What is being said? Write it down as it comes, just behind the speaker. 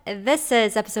This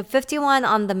is episode 51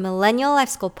 on the Millennial Life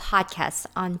School podcast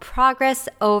on progress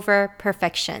over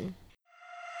perfection.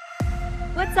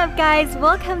 What's up, guys?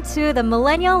 Welcome to the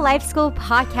Millennial Life School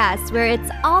podcast, where it's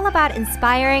all about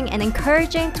inspiring and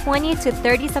encouraging 20 to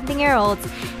 30-something-year-olds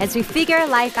as we figure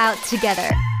life out together.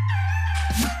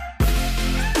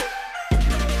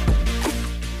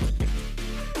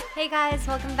 Hey guys,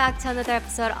 welcome back to another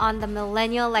episode on the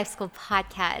Millennial Life School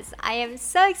podcast. I am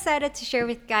so excited to share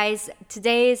with you guys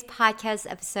today's podcast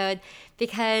episode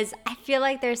because I feel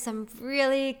like there's some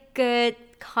really good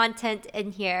content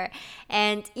in here.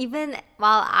 And even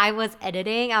while I was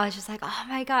editing, I was just like, oh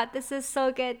my god, this is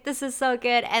so good. This is so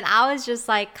good. And I was just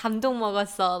like 감동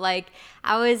먹었어. Like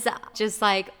I was just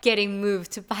like getting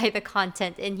moved by the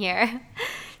content in here.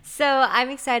 So I'm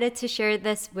excited to share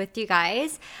this with you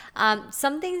guys.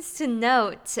 Some things to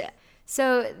note.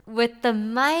 So with the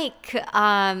mic,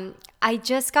 I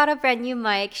just got a brand new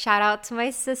mic. Shout out to my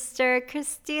sister,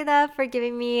 Christina, for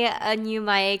giving me a new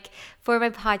mic for my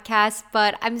podcast.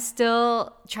 But I'm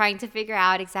still trying to figure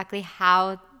out exactly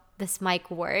how this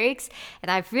mic works. And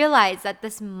I've realized that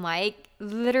this mic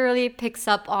literally picks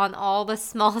up on all the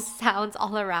small sounds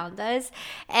all around us.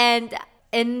 And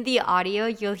in the audio,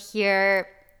 you'll hear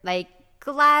like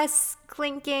glass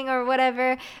clinking or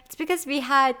whatever. It's because we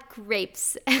had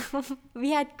grapes. We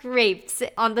had grapes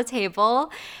on the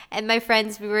table, and my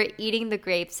friends, we were eating the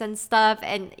grapes and stuff.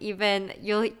 And even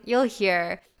you'll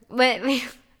hear when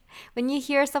you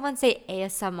hear someone say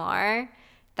ASMR,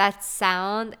 that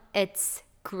sound, it's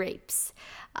grapes.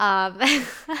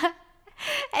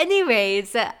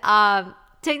 Anyways,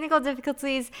 technical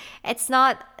difficulties. It's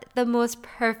not the most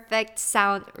perfect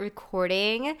sound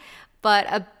recording. But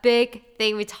a big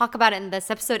thing we talk about in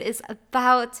this episode is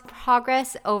about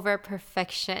progress over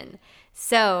perfection.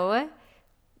 So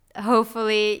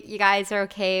hopefully you guys are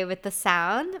okay with the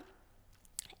sound.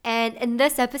 And in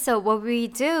this episode, what we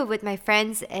do with my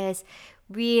friends is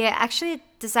we actually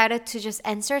decided to just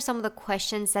answer some of the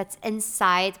questions that's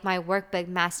inside my workbook,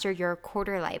 Master Your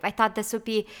Quarter Life. I thought this would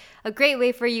be a great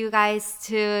way for you guys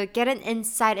to get an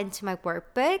insight into my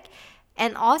workbook.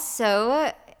 And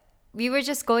also, we were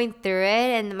just going through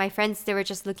it, and my friends, they were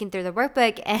just looking through the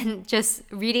workbook and just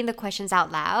reading the questions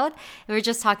out loud. And we were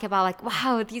just talking about like,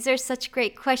 wow, these are such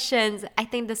great questions. I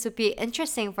think this would be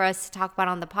interesting for us to talk about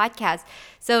on the podcast.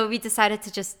 So we decided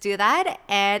to just do that,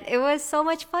 and it was so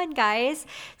much fun, guys.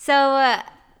 So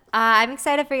I'm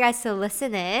excited for you guys to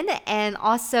listen in. And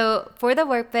also for the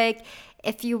workbook,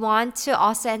 if you want to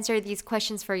also answer these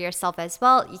questions for yourself as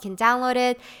well, you can download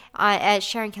it at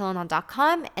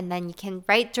sharonkillonon.com, and then you can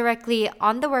write directly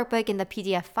on the workbook in the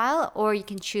PDF file, or you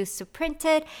can choose to print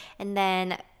it, and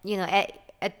then, you know,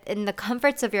 in the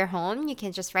comforts of your home, you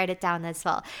can just write it down as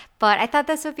well. But I thought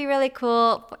this would be really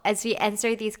cool as we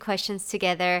answer these questions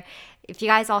together. If you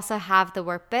guys also have the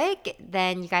workbook,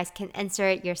 then you guys can answer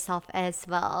it yourself as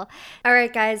well. All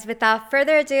right, guys, without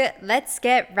further ado, let's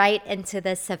get right into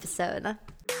this episode.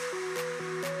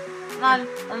 Mom.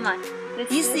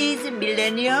 This is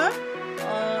Millennial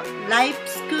Life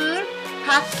School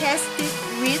podcast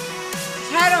with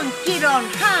Sharon Kilon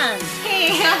Han.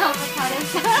 Hey,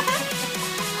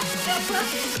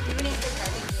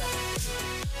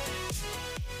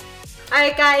 All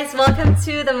right, guys, welcome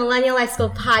to the Millennial Life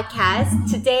School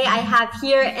podcast. Today, I have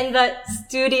here in the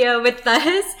studio with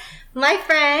us my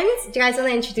friends. Do you guys want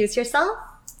to introduce yourself?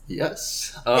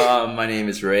 Yes. My name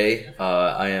is Ray.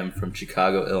 I am from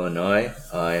Chicago, Illinois.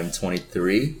 I am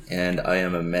 23, and I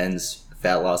am a men's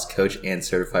fat loss coach and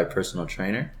certified personal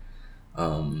trainer.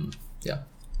 Yeah.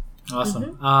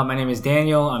 Awesome. My name is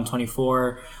Daniel. I'm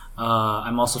 24.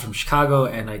 I'm also from Chicago,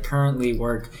 and I currently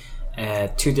work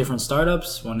at two different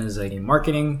startups. One is a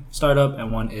marketing startup, and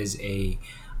one is a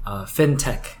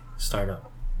fintech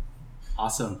startup.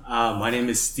 Awesome. My name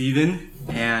is Steven,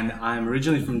 and I'm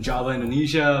originally from Java,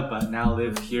 Indonesia, but now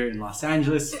live here in Los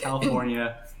Angeles,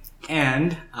 California.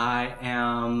 And I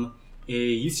am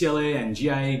a UCLA and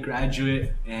GIA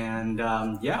graduate, and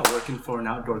working for an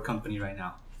outdoor company right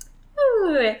now.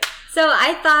 Ooh. So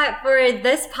I thought for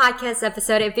this podcast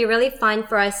episode, it'd be really fun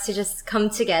for us to just come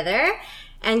together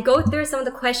and go through some of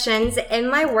the questions in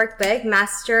my workbook,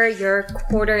 Master Your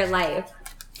Quarter Life.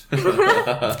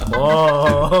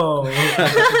 Whoa!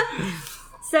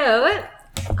 So,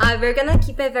 we're gonna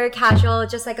keep it very casual,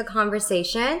 just like a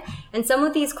conversation. And some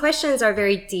of these questions are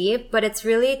very deep, but it's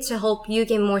really to help you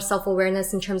gain more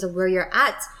self-awareness in terms of where you're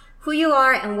at, who you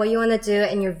are, and what you want to do,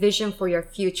 and your vision for your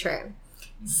future.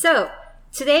 So,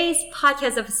 today's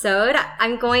podcast episode,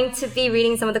 I'm going to be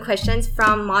reading some of the questions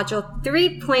from module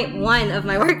 3.1 of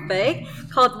my workbook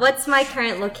called What's My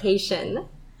Current Location?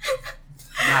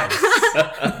 Nice.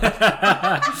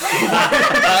 Let's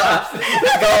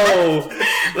go.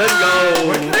 For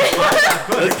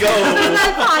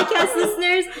my podcast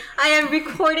listeners, I am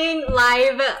recording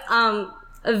live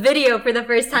a video for the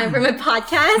first time for my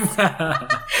podcast.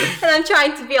 And I'm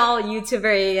trying to be all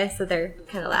YouTuber, so they're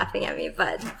kind of laughing at me.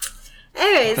 But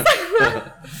anyways.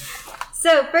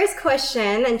 So first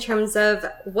question in terms of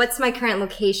what's my current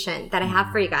location that I have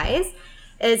for you guys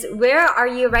is where are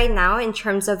you right now in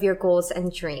terms of your goals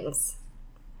and dreams?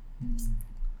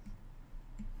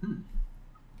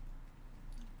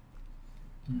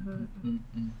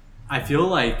 I feel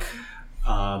like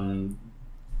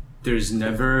there's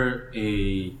never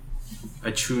a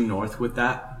true north with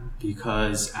that,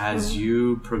 because as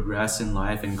you progress in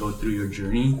life and go through your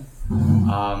journey,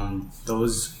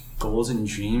 those goals and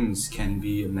dreams can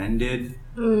be amended,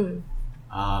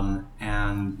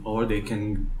 and or they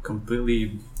can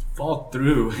completely fall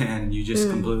through, and you just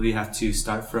completely have to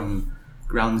start from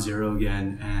ground zero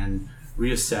again and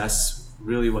reassess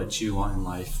really what you want in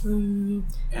life.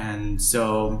 And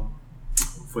so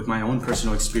with my own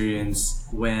personal experience,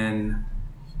 when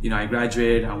I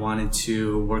graduated, I wanted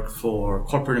to work for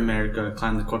corporate America,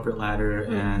 climb the corporate ladder,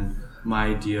 and my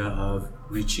idea of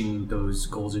reaching those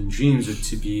goals and dreams were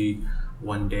to be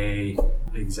one day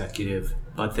executive.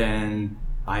 But then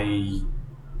I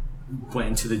went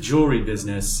into the jewelry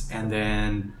business, and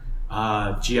then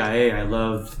GIA, I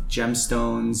loved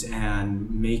gemstones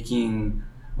and making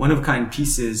one-of-a-kind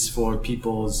pieces for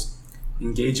people's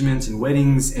engagements and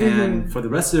weddings, and for the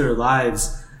rest of their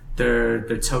lives, their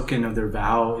token of their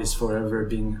vow is forever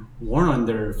being worn on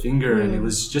their finger, and it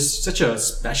was just such a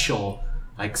special,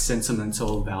 like,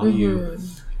 sentimental value.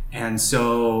 And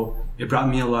so it brought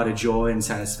me a lot of joy and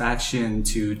satisfaction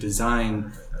to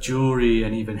design jewelry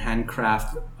and even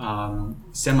handcraft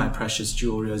semi-precious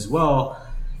jewelry as well.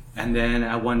 And then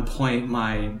at one point,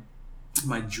 my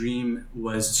dream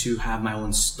was to have my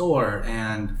own store,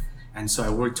 and so I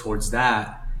worked towards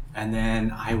that. And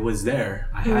then I was there.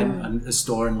 I had a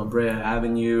store in La Brea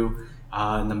Avenue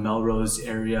in the Melrose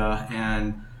area,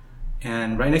 and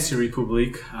right next to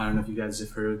Republique. I don't know if you guys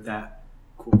have heard of that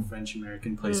cool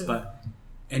French-American place, but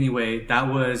anyway,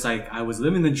 that was like, I was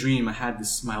living the dream. I had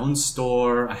my own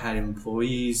store. I had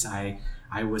employees. I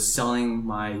was selling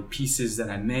my pieces that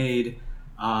I made,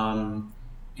 and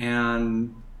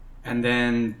then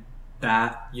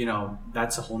that,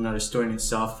 that's a whole nother story in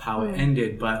itself, how it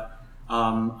ended. But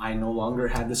I no longer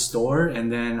had the store,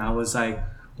 and then I was like,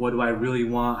 what do I really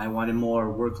want? I wanted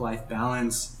more work-life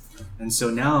balance. And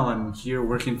so now I'm here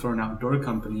working for an outdoor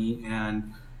company,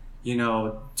 and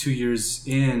 2 years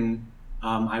in,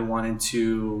 I wanted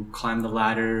to climb the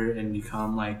ladder and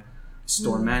become like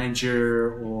store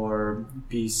manager or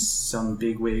be some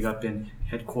big wig up in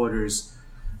headquarters.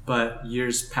 But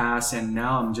years pass, and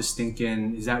now I'm just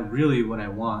thinking, is that really what I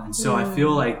want? And so I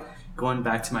feel like, going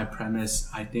back to my premise,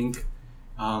 I think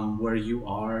where you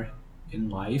are in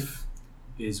life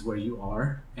is where you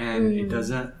are, and it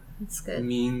doesn't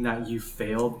mean that you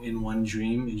failed in one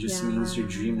dream. It just means your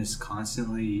dream is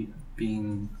constantly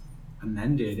being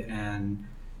amended, and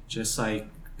just like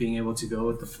being able to go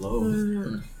with the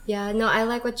flow. Yeah, no, I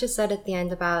like what you said at the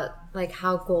end about like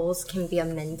how goals can be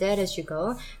amended as you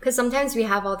go. Because sometimes we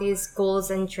have all these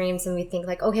goals and dreams, and we think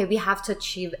like, okay, we have to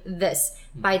achieve this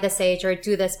by this age or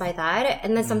do this by that.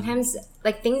 And then sometimes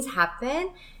like things happen,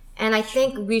 and I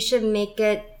think we should make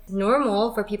it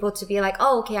normal for people to be like,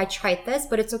 oh, okay, I tried this,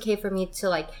 but it's okay for me to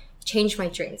like change my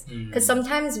dreams. Because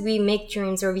sometimes we make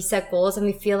dreams or we set goals and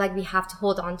we feel like we have to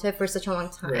hold on to it for such a long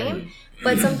time.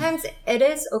 But sometimes it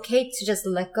is okay to just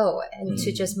let go and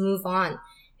to just move on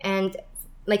and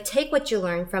like take what you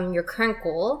learn from your current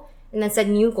goal and then set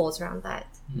new goals around that.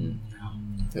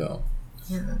 Yeah.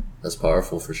 That's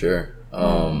powerful for sure.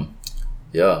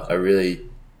 Yeah, I really,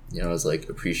 it's like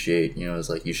appreciate, it's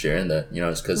like you sharing that,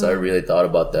 it's because I really thought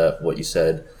about that, what you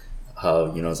said,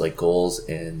 how, it's like goals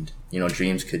and,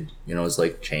 dreams could, it's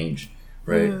like change,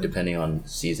 right? Depending on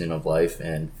season of life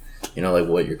and, like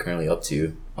what you're currently up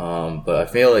to. But I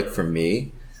feel like for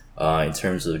me, in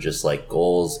terms of just like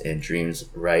goals and dreams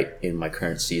right in my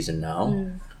current season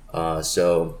now.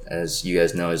 So as you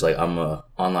guys know, is like I'm a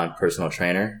online personal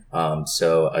trainer.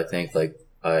 So I think like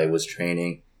I was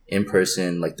training in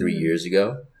person like 3 years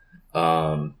ago.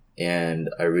 And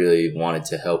I really wanted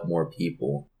to help more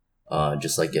people,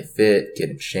 just like get fit, get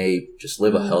in shape, just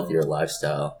live a healthier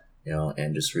lifestyle,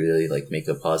 and just really like make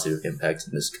a positive impact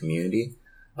in this community,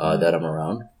 that I'm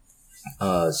around.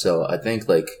 So I think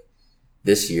like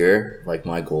this year, like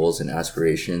my goals and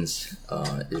aspirations,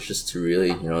 is just to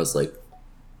really, it's like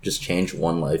just change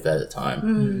one life at a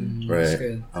time, That's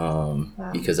right?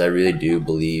 good. Because I really do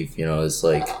believe, it's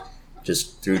like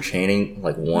just through training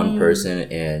like one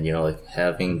person and, like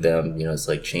having them, it's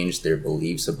like change their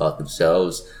beliefs about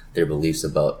themselves, their beliefs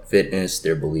about fitness,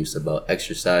 their beliefs about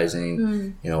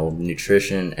exercising,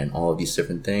 nutrition and all of these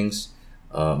different things,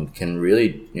 can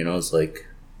really, it's like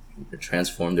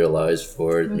transform their lives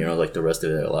for, like the rest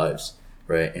of their lives.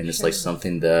 Right. And it's like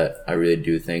something that I really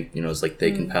do think, it's like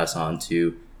they can pass on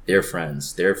to their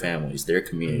friends, their families, their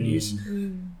communities.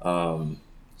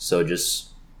 So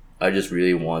I just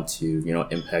really want to,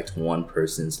 impact one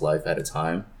person's life at a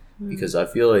time, because I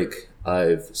feel like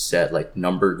I've set like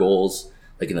number goals,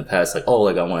 like in the past, like, oh,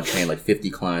 like I want to train like 50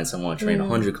 clients. I want to train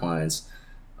 100 clients.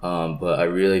 But I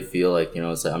really feel like,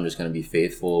 it's like I'm just going to be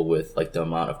faithful with like the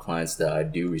amount of clients that I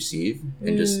do receive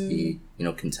and just be,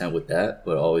 content with that,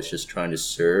 but always just trying to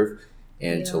serve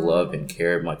and to love and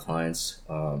care of my clients,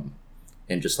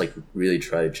 and just like really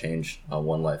try to change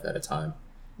one life at a time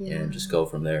and just go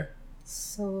from there.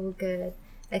 So good.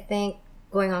 I think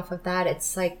going off of that,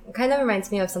 it's like kind of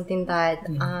reminds me of something that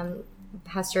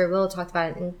Pastor Will talked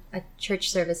about in a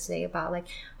church service today about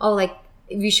like,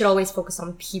 we should always focus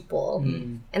on people.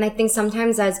 And I think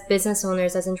sometimes as business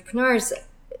owners, as entrepreneurs,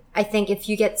 I think if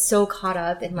you get so caught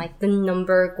up in like the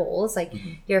number goals, like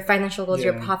your financial goals,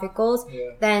 your profit goals,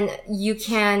 then you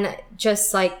can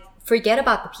just like forget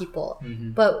about the people.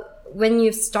 But when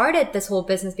you started this whole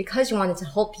business because you wanted to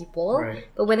help people,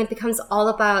 but when it becomes all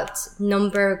about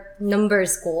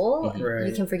numbers goal,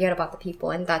 you can forget about the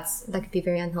people, and that could be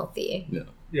very unhealthy.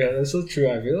 Yeah, that's so true.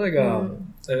 I feel like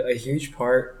a huge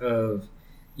part of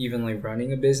even like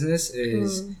running a business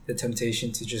is the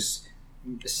temptation to just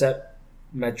set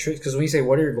metrics. Because when you say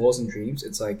what are your goals and dreams,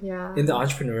 it's like in the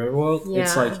entrepreneurial world,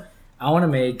 it's like I want to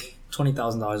make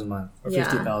 $20,000 a month or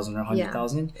 50,000 or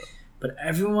 100,000. But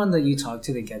everyone that you talk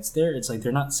to that gets there, it's like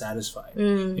they're not satisfied.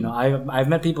 I've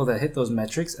met people that hit those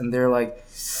metrics and they're like,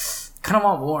 kind of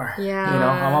want more.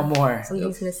 I want more.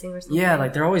 Something's missing or something. Yeah,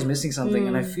 like they're always missing something.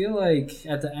 And I feel like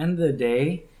at the end of the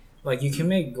day, like you can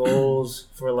make goals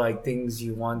for like things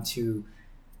you want to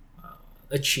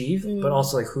achieve, but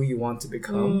also like who you want to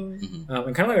become.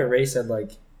 And kind of like Ray said,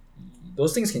 like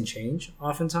those things can change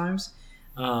oftentimes.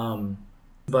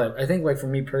 But I think like for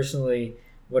me personally,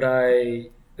 what I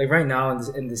like right now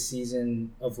in this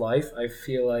season of life, I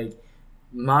feel like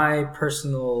my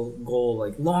personal goal,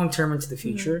 like long term into the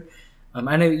future,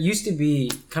 and it used to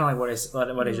be kind of like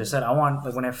what I just said. I want,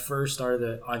 like when I first started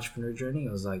the entrepreneur journey,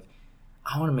 I was like,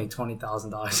 I want to make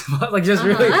 $20,000 a month. Like just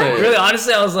really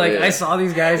honestly, I was like, I saw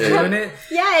these guys doing it.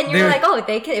 Yeah, and you're like, oh, if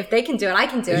they can do it, I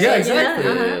can do it. Yeah,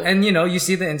 exactly. And you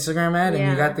see the Instagram ad, and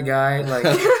you got the guy like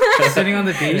sitting on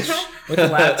the beach with the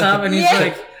laptop, and he's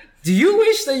like, do you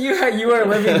wish that you were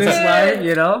living this life,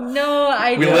 No,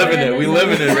 I don't. We live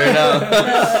in it right now.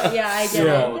 I get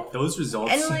it. Those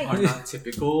results are not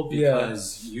typical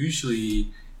because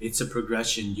usually it's a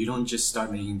progression. You don't just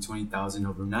start making 20,000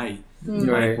 overnight.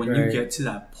 Like when you get to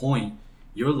that point,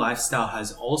 your lifestyle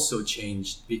has also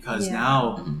changed because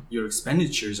now your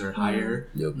expenditures are higher,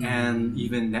 and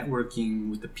even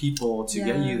networking with the people to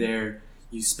get you there,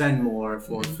 you spend more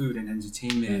for food and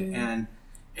entertainment, and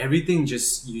everything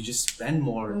you just spend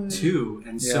more too.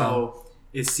 And so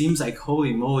it seems like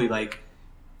holy moly, like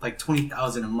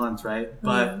 20,000 a month, right?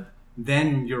 But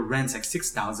then your rent's like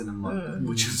 6,000 a month,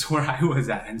 which is where I was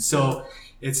at. And so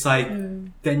it's like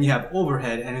then you have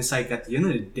overhead, and it's like at the end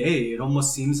of the day, it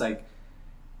almost seems like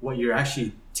what you're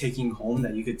actually taking home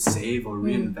that you could save or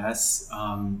reinvest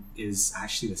is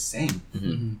actually the same.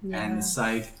 And it's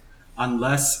like,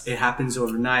 unless it happens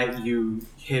overnight, you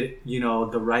hit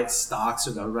the right stocks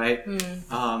or the right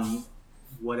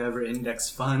whatever index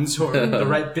funds or the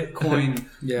right Bitcoin.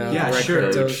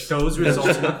 Sure, those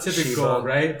results are not typical,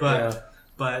 right? But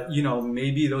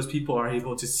maybe those people are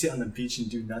able to sit on the beach and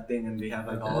do nothing, and they have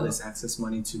like all this excess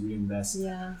money to reinvest.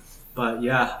 But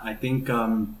I think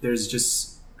there's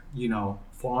just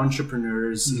for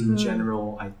entrepreneurs in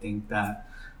general, I think that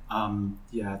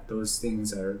those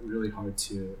things are really hard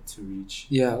to reach.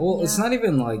 It's not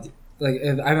even like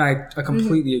I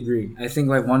completely agree. I think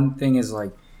like one thing is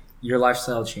like your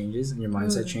lifestyle changes and your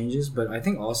mindset changes, but I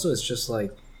think also it's just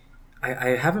like I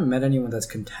haven't met anyone that's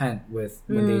content with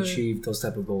when they achieve those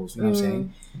type of goals. You know what I'm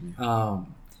saying?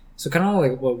 So kind of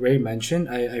like what Ray mentioned,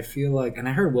 I feel like, and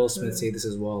I heard Will Smith say this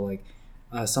as well, like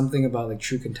something about like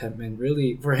true contentment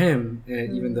really for him,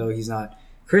 even though he's not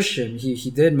Christian,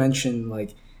 he did mention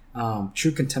like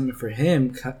true contentment for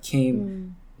him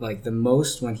came like the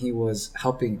most when he was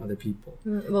helping other people.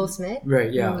 Will Smith?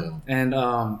 Right, yeah. And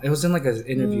it was in like an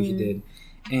interview he did.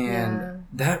 And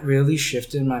that really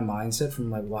shifted my mindset from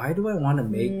like, why do I want to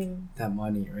make that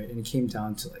money, right? And it came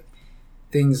down to like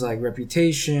things like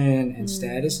reputation and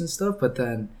status and stuff. But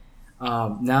then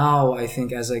now I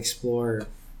think as I explore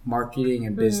marketing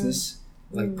and business,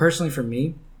 like personally for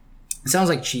me, it sounds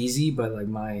like cheesy, but like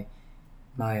my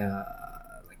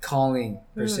like calling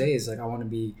per se is like I want to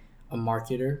be a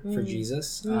marketer for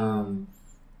Jesus.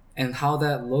 And how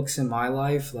that looks in my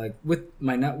life, like with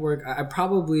my network, I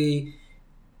probably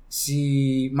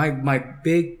see my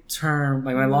big term,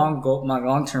 like my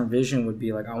long term vision would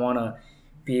be like I want to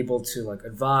be able to like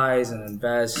advise and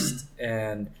invest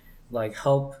and like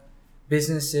help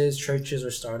businesses, churches,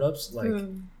 or startups like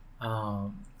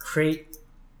create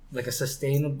like a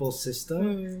sustainable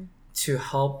system to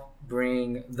help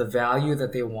bring the value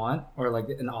that they want or like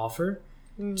an offer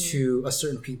to a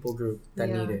certain people group that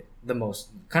need it the most.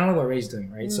 Kind of like what Ray's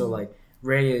doing, right? So like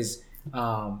Ray is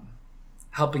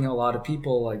helping a lot of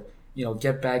people like, you know,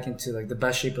 get back into like the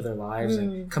best shape of their lives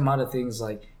and come out of things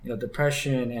like, you know,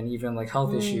 depression and even like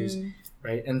health issues,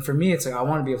 right? And for me, it's like I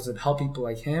want to be able to help people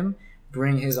like him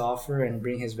bring his offer and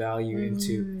bring his value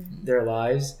into their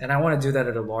lives. And I want to do that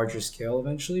at a larger scale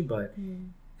eventually, but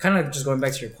kind of just going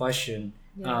back to your question,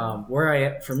 where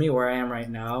I am right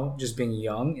now, just being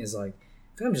young is like,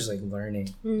 I think I'm just like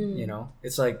learning, you know,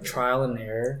 it's like trial and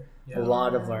error, a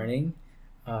lot of learning.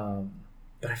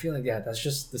 But I feel like, that's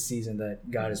just the season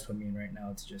that God has put me in right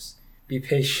now, to just be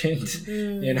patient,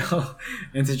 you know,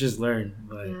 and to just learn.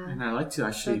 But and I like to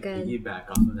actually piggyback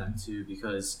off of that too,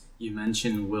 because you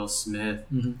mentioned Will Smith.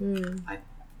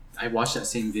 I watched that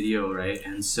same video, right?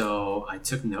 And so I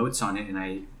took notes on it and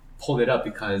I pulled it up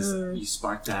because you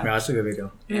sparked that. That's a good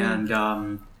video. And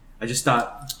I just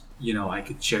thought, you know, I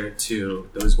could share it to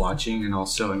those watching, and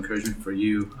also encouragement for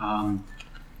you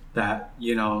that,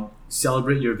 you know,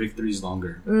 celebrate your victories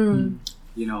longer.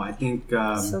 You know, I think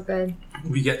so good.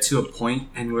 We get to a point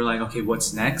and we're like, okay,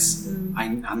 what's next?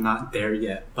 I'm not there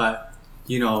yet, but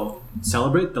you know,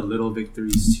 celebrate the little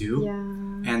victories too.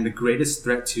 And the greatest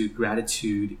threat to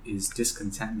gratitude is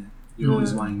discontentment. You're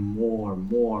always wanting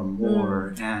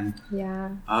more. And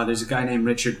there's a guy named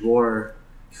Richard Rohr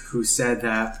who said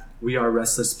that we are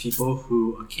restless people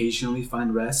who occasionally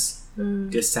find rest,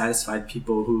 dissatisfied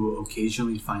people who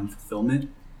occasionally find fulfillment,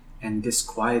 and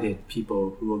disquieted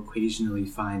people who occasionally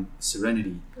find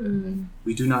serenity.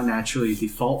 We do not naturally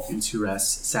default into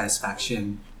rest,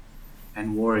 satisfaction,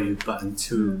 and worry, but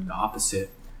into the opposite.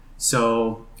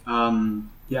 So,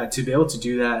 to be able to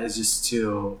do that is just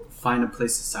to find a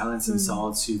place of silence and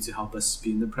solitude to help us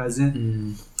be in the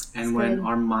present. And when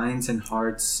our minds and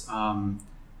hearts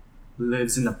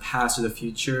lives in the past or the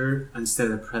future instead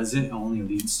of the present, it only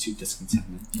leads to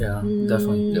discontentment.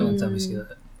 Definitely see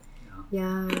that.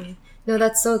 No,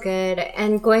 that's so good.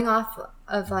 And going off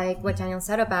of like what Daniel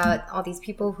said about all these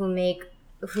people who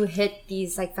hit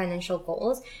these like financial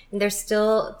goals and they're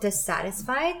still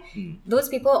dissatisfied, those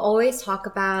people always talk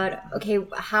about, okay,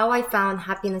 how I found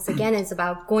happiness again is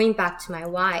about going back to my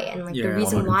why and like the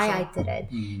reason 100%. Why I did it.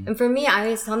 And for me, I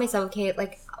always tell myself, okay,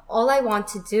 like all I want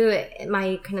to do,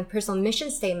 my kind of personal mission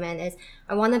statement is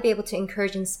I want to be able to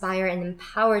encourage, inspire, and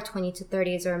empower 20 to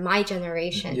 30s or my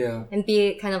generation and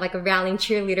be kind of like a rallying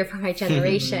cheerleader for my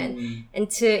generation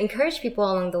and to encourage people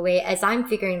along the way as I'm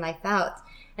figuring life out.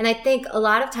 And I think a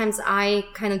lot of times I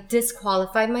kind of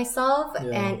disqualified myself,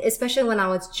 and especially when I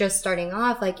was just starting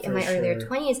off, like in my earlier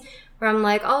 20s, where I'm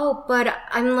like, oh, but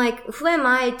I'm like, who am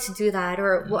I to do that?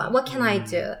 Or what can I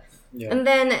do? And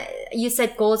then you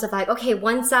set goals of like, okay,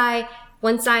 once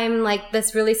I'm like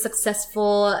this really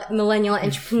successful millennial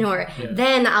entrepreneur,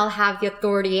 then I'll have the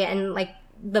authority and like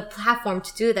the platform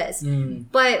to do this.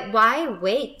 But why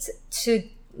wait to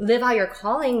live out your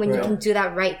calling when you can do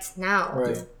that right now?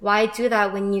 Why do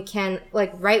that when you can,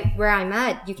 like right where I'm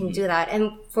at, you can do that?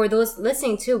 And for those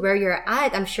listening to where you're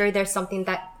at, I'm sure there's something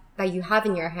that you have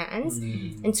in your hands,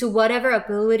 and to whatever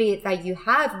ability that you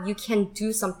have, you can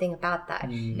do something about that.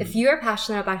 If you're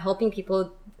passionate about helping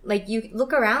people, like you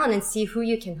look around and see who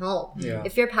you can help.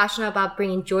 If you're passionate about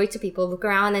bringing joy to people, look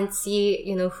around and see,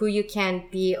 you know, who you can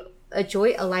be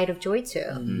a light of joy to.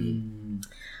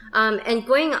 And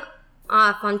going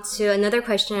off onto another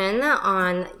question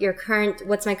on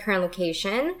what's my current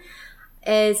location,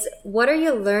 is what are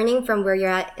you learning from where you're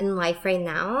at in life right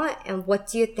now, and what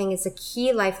do you think is a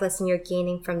key life lesson you're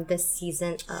gaining from this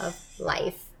season of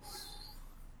life?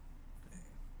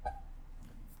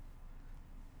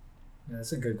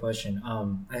 That's a good question.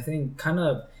 I think kind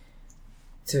of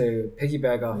to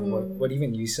piggyback off what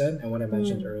even you said and what I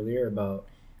mentioned earlier about,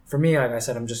 for me, like I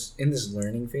said, I'm just in this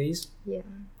learning phase.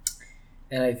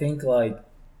 And I think like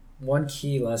one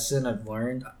key lesson I've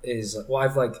learned is, well,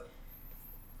 I've like,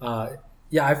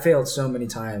 yeah, I failed so many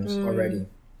times already.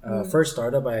 First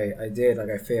startup I did, like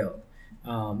I failed.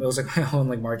 It was like my own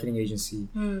like marketing agency,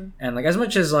 and like as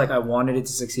much as like I wanted it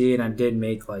to succeed and I did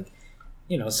make like,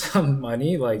 you know, some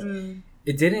money, like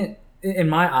it didn't, in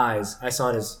my eyes, I saw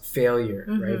it as failure,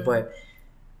 right? But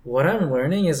what I'm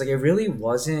learning is like it really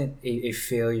wasn't a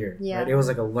failure, right? It was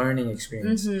like a learning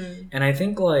experience. And I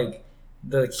think like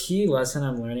the key lesson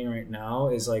I'm learning right now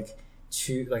is like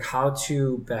how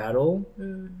to battle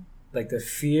like the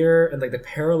fear and like the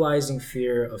paralyzing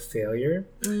fear of failure,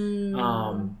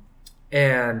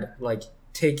 and like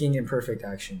taking imperfect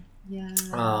action.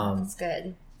 That's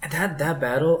good. And that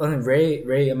battle, I mean,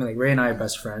 Ray and I are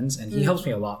best friends, and he helps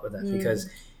me a lot with that because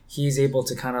he's able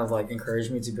to kind of like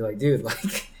encourage me to be like, dude,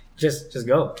 like just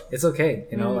go, it's okay,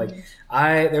 you know. Like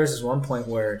there was this one point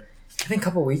where I think a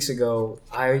couple weeks ago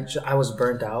I was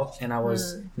burnt out and I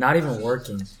was not even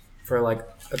working for like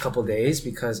a couple days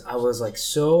because I was like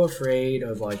so afraid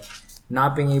of like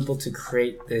not being able to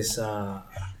create this a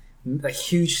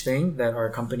huge thing that our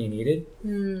company needed.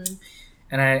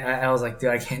 And I was like, dude,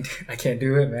 I can't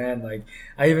do it, man. Like,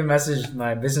 I even messaged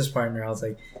my business partner. I was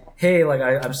like, hey, like,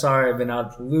 I'm sorry, I've been out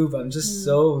of the loop. I'm just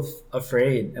so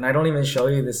afraid. And I don't even show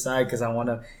you this side because I want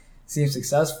to seem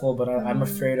successful, but I'm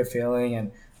afraid of failing.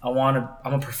 And I'm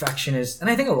a perfectionist. And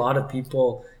I think a lot of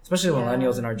people, especially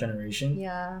millennials in our generation,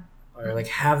 are like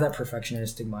have that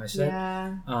perfectionistic mindset.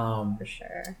 For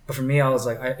sure. But for me, I was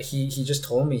like, he just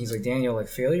told me, he's like, Daniel, like,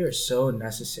 failure is so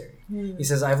necessary. He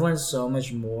says, I've learned so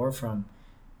much more from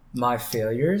my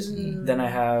failures than I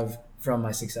have from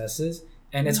my successes.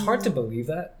 And it's hard to believe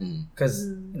that because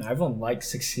you know, everyone likes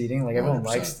succeeding, like everyone 100%.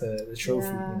 likes the trophy,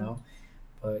 you know.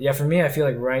 But yeah, for me, I feel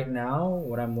like right now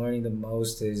what I'm learning the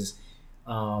most is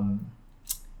to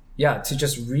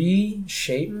just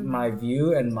reshape my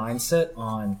view and mindset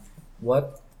on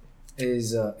what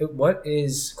is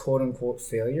quote unquote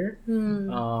failure,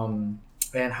 and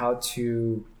how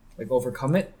to like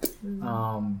overcome it,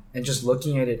 and just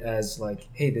looking at it as like,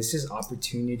 hey, this is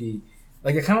opportunity.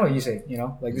 Like kind of what you say, you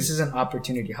know, like this is an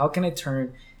opportunity. How can I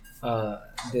turn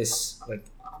this like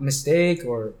mistake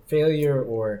or failure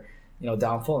or, you know,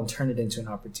 downfall and turn it into an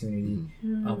opportunity?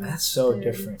 That's so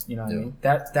different, you know what I mean?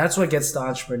 That's what gets the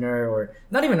entrepreneur, or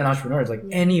not even an entrepreneur, it's like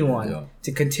anyone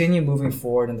to continue moving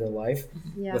forward in their life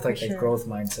with like a growth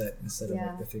mindset instead of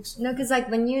like the fixed. No, because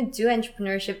like when you do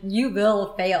entrepreneurship, you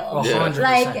will fail. 100%.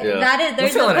 Like that is,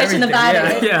 there's no question about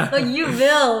it. Like you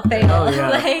will fail.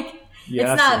 Like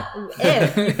it's not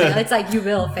if you fail, it's like you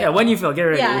will fail. Yeah, when you fail, get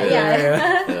ready.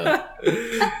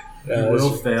 You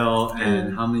will fail,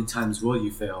 and how many times will you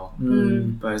fail?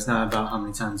 But it's not about how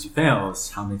many times you fail,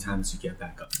 it's how many times you get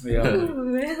back up. Yeah.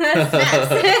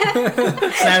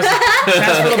 Snaps.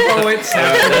 Snaps for the poet.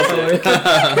 Snaps for the poet.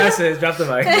 That's it. Drop the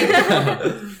mic.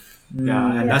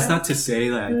 And that's not to say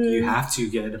that you have to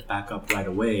get it back up right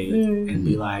away and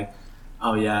be like,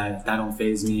 oh yeah, that don't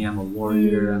faze me, I'm a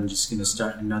warrior, I'm just gonna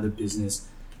start another business.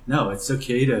 No, it's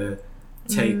okay to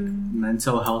take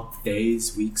mental health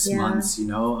days, weeks, months, you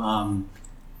know,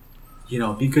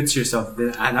 be good to yourself.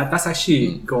 And that's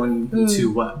actually going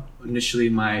into what initially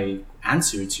my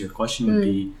answer to your question would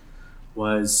be,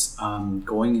 was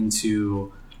going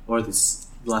into, or this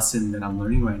lesson that I'm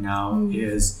learning right now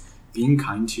is being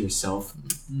kind to yourself.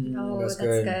 That's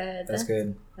good. That's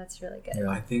good. That's really good. Yeah.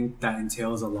 I think that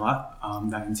entails a lot.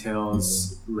 That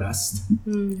entails rest.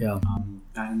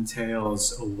 That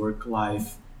entails a work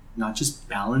life, not just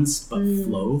balance, but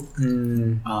flow.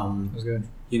 That's good.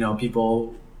 You know,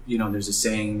 people, you know, there's a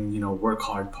saying, you know, work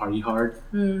hard, party hard.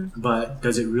 But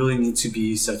does it really need to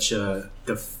be such a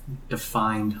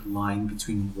defined line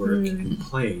between work and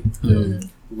play?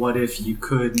 What if you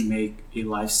could make a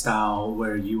lifestyle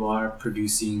where you are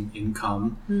producing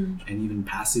income and even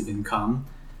passive income,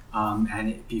 and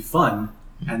it be fun,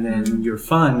 and then your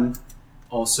fun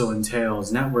also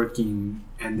entails networking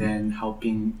and then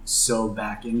helping sew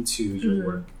back into your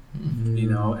work, you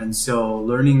know? And so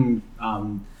learning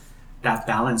that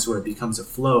balance where it becomes a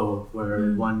flow,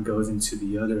 where one goes into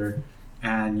the other,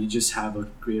 and you just have a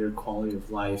greater quality of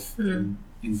life in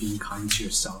being kind to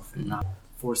yourself and not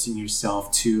forcing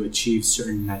yourself to achieve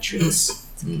certain metrics,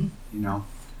 you know?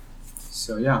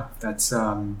 So yeah, that's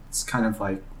it's kind of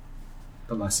like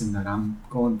the lesson that I'm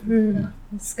going through.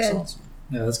 That's good. Awesome.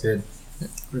 Yeah, that's good.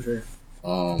 For sure.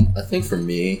 I think for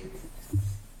me,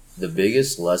 the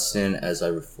biggest lesson as I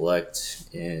reflect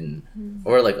in,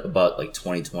 or like about like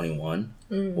 2021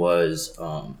 was,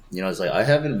 you know, it's like I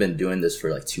haven't been doing this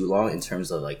for like too long in terms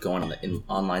of like going on the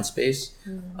online space.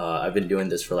 I've been doing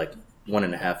this for like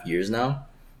 1.5 years now.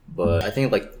 But I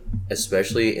think like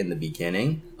especially in the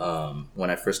beginning, when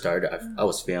I first started, I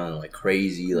was failing like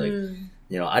crazy. Like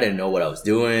I didn't know what I was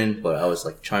doing, but I was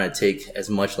like trying to take as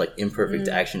much like imperfect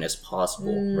action as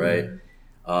possible, right?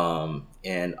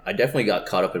 And I definitely got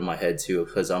caught up in my head too,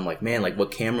 because I'm like, man, like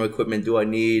what camera equipment do I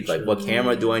need? Like what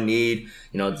camera do I need?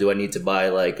 Do I need to buy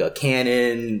like a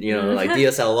Canon, like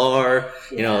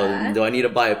DSLR? Do I need to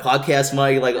buy a podcast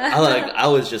mic? Like I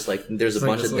was just like, there's a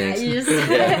bunch of things.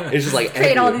 It's just like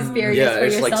create all these barriers. Yeah, for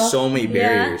it's yourself. like so many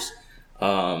barriers.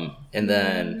 And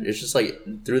then it's just like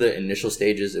through the initial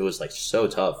stages, it was like so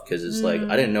tough because it's like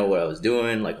I didn't know what I was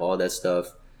doing, like all that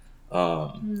stuff.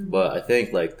 But I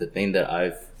think like the thing that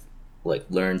I've like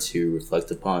learned to reflect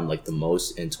upon like the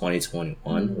most in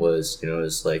 2021 was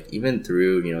it's like even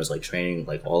through it's like training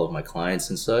like all of my clients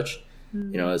and such,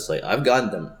 it's like I've gotten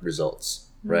them results,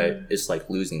 right? It's like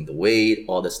losing the weight,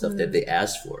 all the stuff that they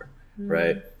asked for,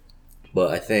 right? But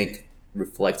I think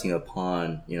reflecting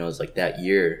upon it's like that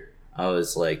year, I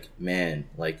was like, man,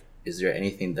 like is there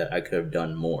anything that I could have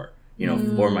done more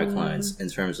for my clients in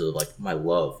terms of like my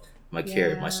love, my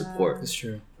care, my support. That's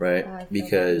true. Right? I feel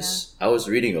Because I was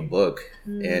reading a book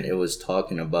and it was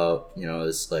talking about,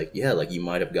 it's like, yeah, like you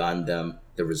might have gotten them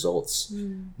the results.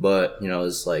 But,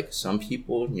 it's like some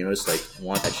people, it's like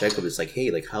want a checkup. It's like,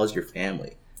 hey, like how's your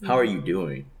family? How are you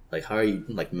doing? Like how are you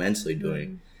like mentally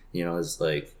doing? It's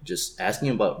like just asking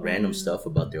about random stuff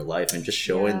about their life and just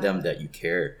showing them that you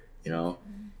care,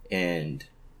 and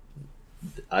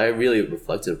I really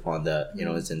reflected upon that,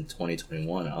 it's in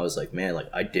 2021. I was like, man, like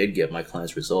I did get my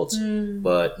clients results,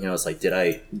 but it's like, did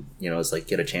I, it's like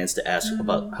get a chance to ask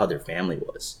about how their family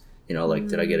was, like,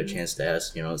 did I get a chance to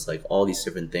ask, it's like all these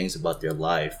different things about their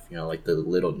life, like the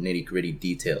little nitty gritty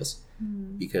details,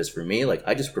 because for me, like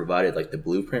I just provided like the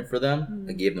blueprint for them.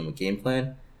 I gave them a game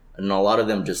plan, and a lot of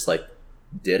them just like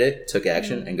did it, took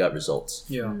action and got results.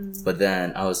 But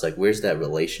then I was like, where's that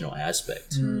relational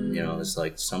aspect? It's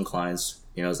like some clients,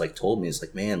 it's like told me, it's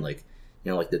like, man, like,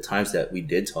 like the times that we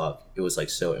did talk, it was like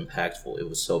so impactful. It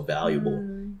was so valuable.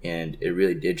 And it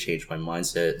really did change my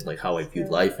mindset, like how I viewed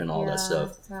life and all that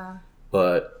stuff.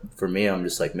 But for me, I'm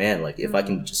just like, man, like if I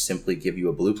can just simply give you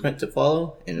a blueprint to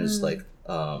follow and it's like,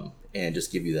 and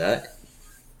just give you that,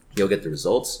 you'll get the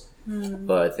results.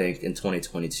 But I think in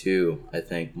 2022, I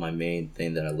think my main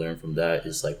thing that I learned from that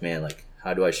is like, man, like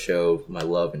how do I show my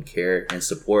love and care and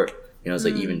support? It's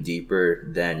like even deeper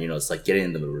than, it's like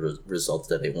getting them the results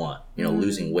that they want,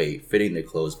 losing weight, fitting their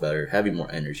clothes better, having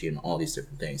more energy and all these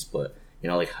different things. But,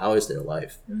 like how is their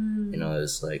life?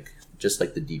 It's like just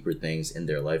like the deeper things in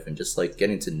their life and just like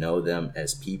getting to know them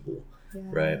as people.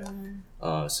 Right.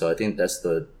 So I think that's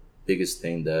the biggest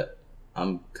thing that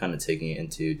I'm kind of taking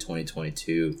into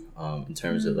 2022 in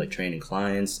terms of like training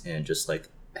clients and just like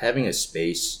having a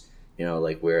space,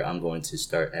 like where I'm going to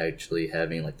start actually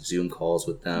having like Zoom calls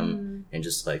with them and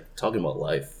just like talking about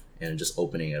life and just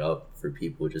opening it up for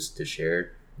people just to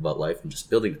share about life and just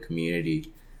building a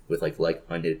community with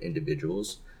like-minded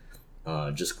individuals,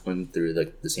 just going through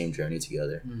the same journey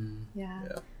together. Yeah.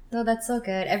 No, that's so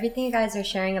good. Everything you guys are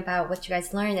sharing about what you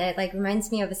guys learned, it like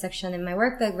reminds me of a section in my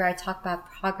workbook where I talk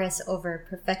about progress over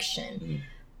perfection.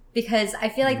 Because I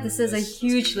feel like this is a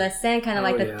huge lesson, kind of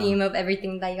like the theme of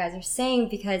everything that you guys are saying,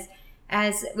 because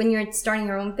as when you're starting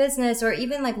your own business or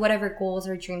even like whatever goals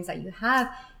or dreams that you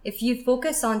have, if you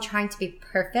focus on trying to be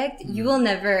perfect, you will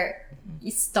never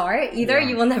start. Either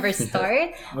you will never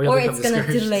start or it's going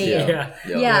to delay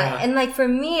you. Yeah. And like for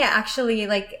me, actually,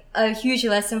 like a huge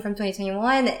lesson from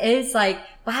 2021 is like,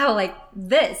 wow, like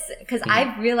this, because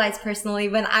I've realized personally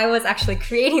when I was actually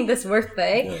creating this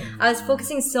workbook, I was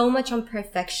focusing so much on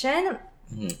perfection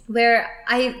where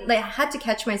I like had to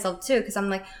catch myself too, because I'm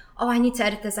like, oh, I need to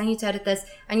edit this, I need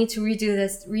to redo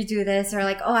this, or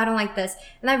like, oh, I don't like this.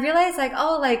 And I realized like,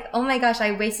 oh my gosh,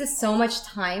 I wasted so much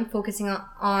time focusing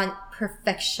on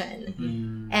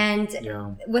perfection.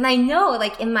 And when I know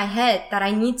like in my head that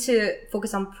I need to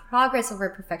focus on progress over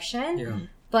perfection,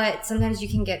 but sometimes you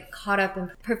can get caught up in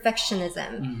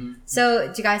perfectionism. So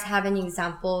do you guys have any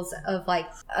examples of like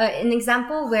an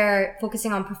example where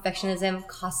focusing on perfectionism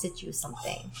costed you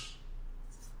something?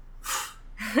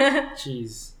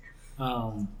 Jeez.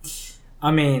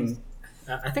 I mean,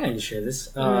 I think I can share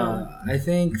this. I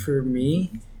think for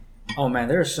me, oh man,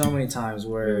 there are so many times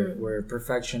where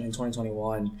perfection in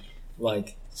 2021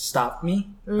 like stopped me.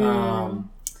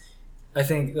 I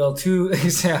think two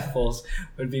examples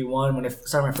would be one when I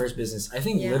started my first business. I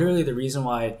think literally the reason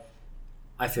why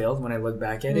I failed when I look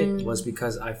back at it was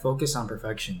because I focused on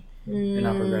perfection and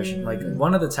not progression. Like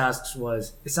one of the tasks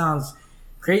was, it sounds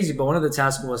crazy, but one of the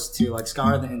tasks was to like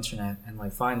scour the internet and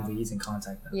like find leads and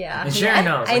contact them. Yeah. And Sharon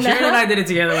knows. Like, Sharon and I did it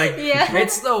together. Like, Yeah.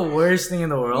 it's the worst thing in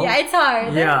the world. Yeah, it's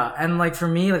hard. Yeah, and like for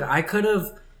me, like I could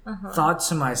have thought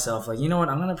to myself, like, you know what,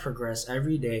 I'm gonna progress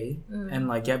every day and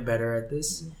like get better at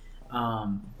this,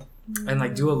 and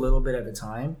like do a little bit at a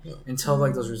time until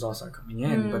like those results start coming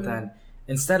in. But then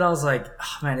instead, I was like,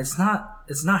 oh man, it's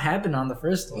not happening on the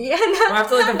first one. Yeah, no, Or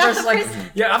after like the first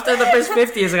after the first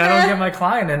 50 is like I don't get my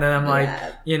client, and then I'm like,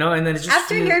 you know, and then it's just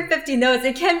after your 50 notes,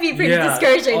 it can be pretty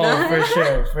discouraging. Oh,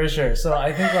 though. for sure. So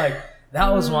I think like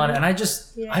that was one, and I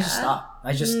just stopped.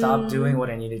 I just stopped doing what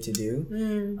I needed to do.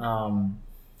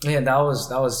 Yeah, that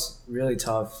was really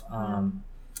tough.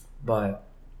 But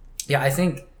yeah, I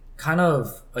think kind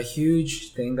of a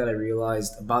huge thing that I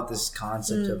realized about this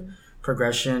concept of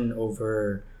progression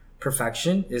over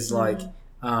perfection is like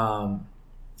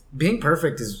being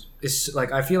perfect is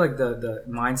like, I feel like the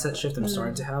mindset shift I'm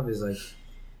starting to have is like,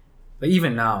 but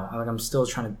even now, like I'm still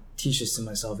trying to teach this to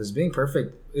myself, is being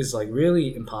perfect is like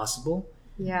really impossible.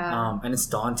 Yeah. And it's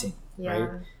daunting, Yeah. right?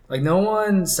 Like no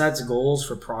one sets goals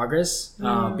for progress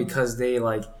because they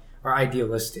like are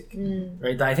idealistic,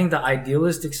 right? I think the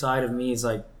idealistic side of me is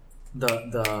like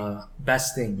the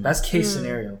best thing, best case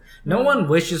scenario. No one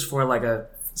wishes for like a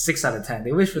 6 out of 10.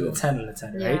 They wish for the 10 out of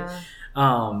 10, right?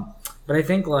 But I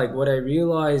think like what I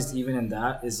realized even in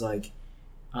that is like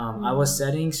I was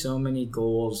setting so many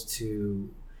goals to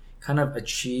kind of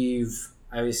achieve,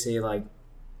 I would say like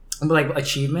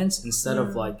achievements instead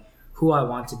of like who I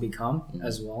want to become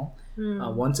as well.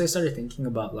 Once I started thinking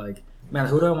about like, man,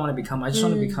 who do I want to become? I just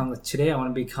want to become, like, today I want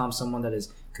to become someone that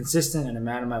is consistent and a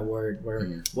man of my word,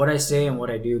 where what I say and what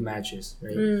I do matches,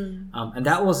 right? And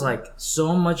that was like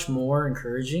so much more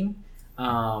encouraging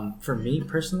for me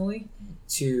personally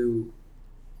to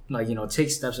like, you know, take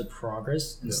steps of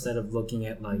progress instead of looking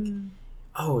at like,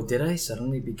 oh, did I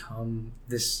suddenly become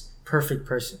this perfect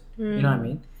person? You know what I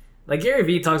mean? Like Gary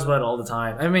Vee talks about it all the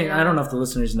time. I mean, I don't know if the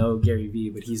listeners know Gary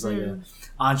Vee, but he's like a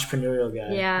entrepreneurial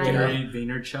guy. Yeah. You know? Gary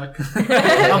Vaynerchuk.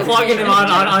 I'm plugging him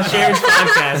on Sharon's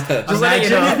podcast. Just letting you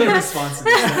know. the response to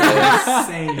this. That's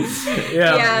insane.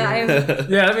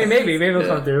 Yeah, I mean, maybe it'll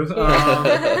come through.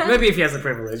 Maybe if he has the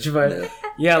privilege, but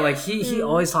yeah, like he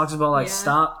always talks about like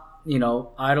stop, you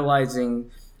know, idolizing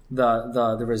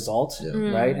the result,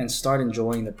 right, and start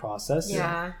enjoying the process.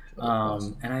 Yeah.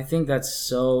 And I think that's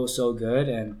so good.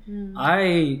 And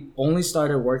I only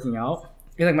started working out.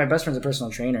 Like my best friend's a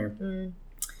personal trainer,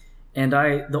 and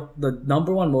the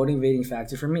number one motivating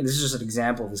factor for me, this is just an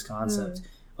example of this concept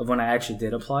of when I actually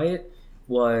did apply it,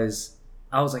 was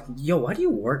I was like, yo, why do you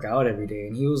work out every day?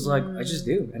 And he was like, I just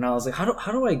do. And I was like,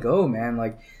 how do I go, man?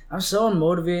 Like, I'm so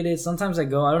unmotivated. Sometimes I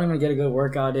go, I don't even get a good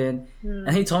workout in.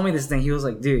 And he told me this thing. He was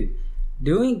like, dude,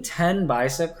 doing 10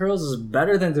 bicep curls is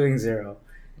better than doing 0.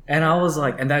 And I was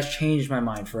like, and that's changed my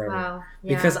mind forever. Wow.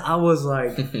 Yeah. Because I was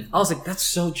like, that's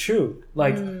so true.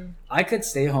 Like, I could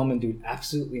stay home and do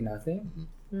absolutely nothing.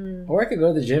 Or I could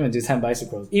go to the gym and do 10 bicep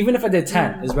curls. Even if I did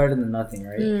 10, it's better than nothing,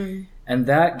 right? And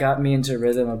that got me into a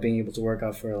rhythm of being able to work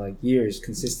out for like years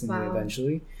consistently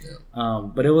eventually.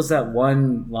 But it was that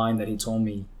one line that he told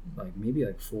me like maybe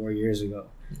like 4 years ago.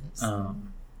 But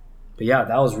yeah,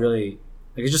 that was really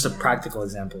like, it's just a practical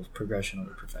example of progression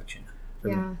over perfection.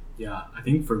 Yeah, I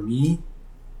think for me,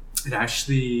 it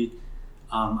actually,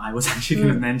 I was actually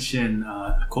going to mention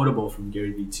a quotable from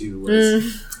Gary Vee too,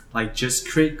 was like, just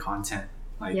create content.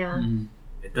 Like,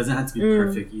 it doesn't have to be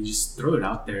perfect. You just throw it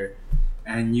out there,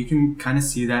 and you can kind of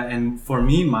see that. And for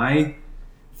me, my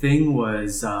thing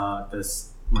was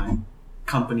my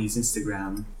company's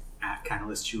Instagram at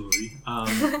Catalyst Jewelry.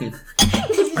 Just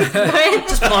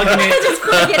plugging it. Just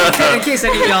plug it in. In case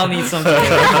any of y'all need something.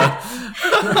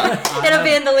 It'll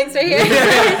be in the links right here.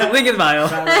 Link in bio.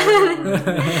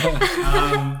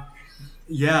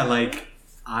 Yeah, like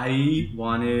I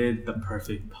wanted the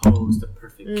perfect post, the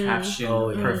perfect caption,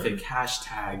 the perfect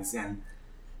hashtags,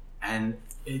 and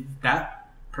that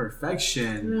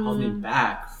perfection held me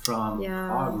back from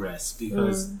progress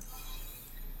because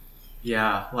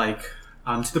like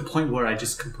to the point where I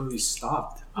just completely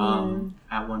stopped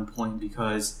at one point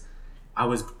because I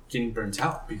was getting burnt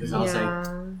out because I was like,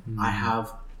 I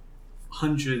have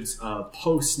hundreds of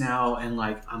posts now, and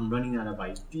like I'm running out of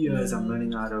ideas. I'm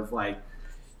running out of like,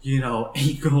 you know,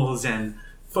 angles and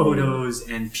photos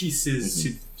and pieces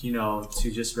to, you know, to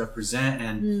just represent,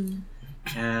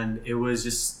 and it was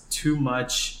just too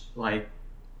much like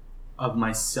of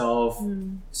myself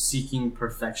seeking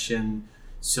perfection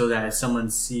so that if someone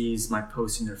sees my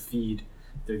post in their feed,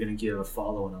 they're gonna give a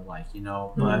follow and a like, you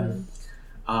know. But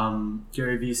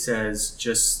Gary Vee says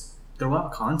just throw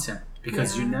out content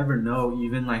because you never know,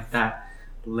 even like that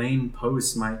lame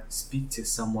post might speak to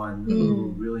someone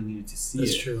who really needed to see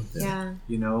That's it. true. Yeah.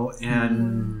 You know,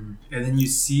 and then you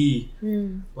see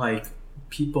like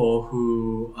people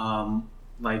who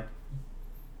like,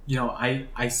 you know,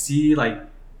 I see like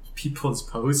people's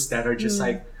posts that are just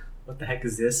like, what the heck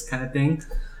is this kind of thing,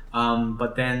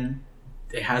 but then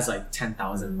it has like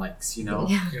 10,000 likes, you know.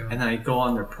 Yeah. Yeah. And then I go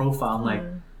on their profile, I'm like,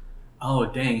 oh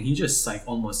dang, he just like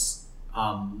almost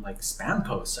like spam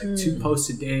posts, like 2 posts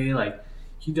a day, like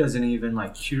he doesn't even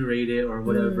like curate it or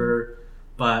whatever,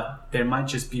 but there might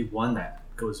just be one that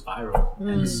goes viral.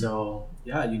 And so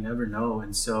yeah, you never know.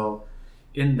 And so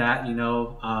in that, you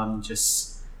know,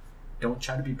 just don't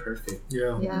try to be perfect.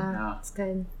 Yeah. Yeah. It's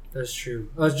good. That's true.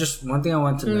 Just one thing I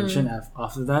wanted to mention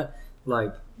off of that,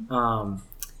 like,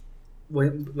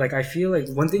 when, like, I feel like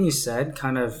one thing you said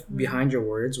kind of behind your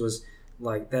words was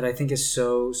like that I think is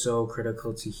so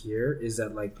critical to hear is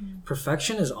that like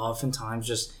perfection is oftentimes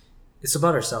just, it's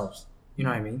about ourselves. You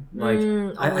know what I mean? Like,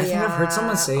 I think I've heard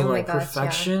someone say like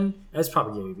perfection. That's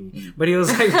probably Gary Vee, but he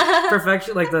was like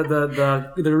perfection. Like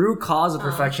the root cause of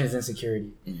perfection is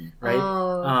insecurity, right?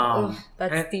 Oh,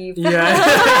 that's deep.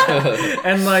 Yeah,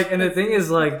 and like, and the thing is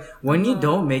like when you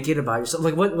don't make it about yourself,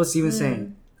 like what Steven's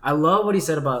saying. I love what he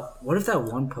said about what if that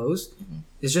one post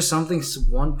is just something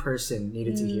one person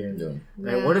needed to hear,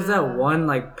 right? What if that one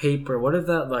like paper? What if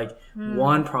that like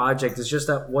one project is just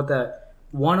that what that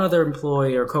one other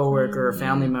employee or coworker or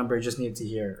family member just needed to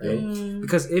hear, right?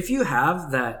 Because if you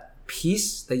have that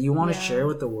piece that you want to share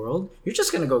with the world, you're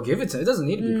just gonna go give it to them. It doesn't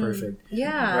need to be perfect,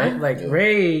 Yeah. right? Like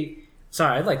Ray.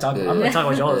 Sorry, I'm like talking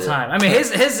about you all the time. I mean,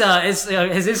 his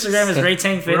Instagram is Ray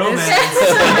Tang Fitness.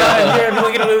 You're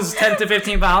looking to lose 10 to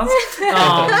 15 pounds,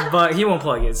 but he won't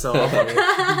plug it, so I'll plug it.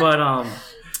 But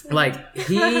like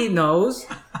he knows,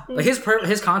 like his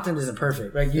content isn't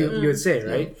perfect, right? You would say,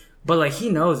 right? But like he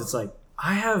knows it's like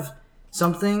I have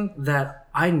something that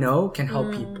I know can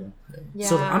help people. Yeah.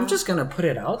 So I'm just gonna put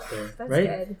it out there, That's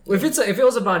right? good. If it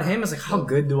was about him, it's like how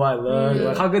good do I look?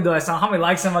 Like, how good do I sound? How many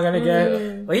likes am I gonna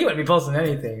get? Like he wouldn't be posting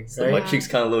anything. So Right? my cheek's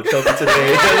kind of a little chubby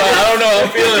today. I don't know. I'm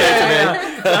feeling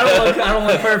it today. I don't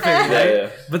look perfect, right? Yeah.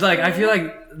 But like I feel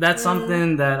like that's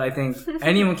something that I think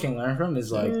anyone can learn from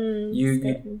is like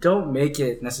you don't make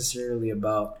it necessarily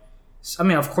about. I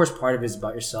mean, of course, part of it is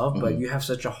about yourself, but you have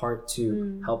such a heart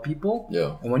to help people.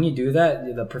 Yeah. And when you do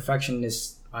that, the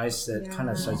perfectionist mindset kind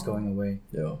of starts going away.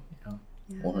 Yeah.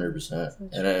 100%.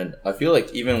 And then I feel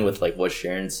like even with like what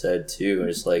Sharon said too,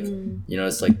 it's like you know,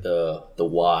 it's like the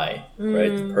why,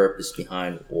 right? The purpose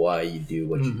behind why you do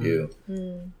what you do.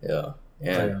 Yeah.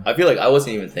 And I feel like I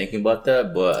wasn't even thinking about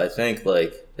that, but I think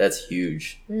like that's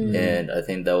huge. And I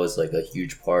think that was like a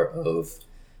huge part of,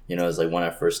 you know, it's like when I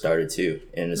first started too.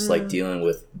 And it's like dealing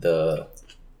with the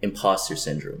imposter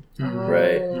syndrome,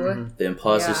 right? The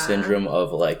imposter syndrome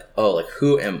of like, oh, like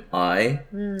who am I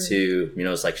to, you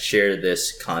know, it's like share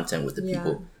this content with the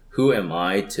people. Who am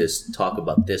I to talk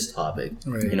about this topic?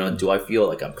 Right. You know, do I feel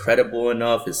like I'm credible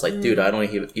enough? It's like, dude, I don't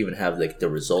even have like the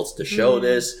results to show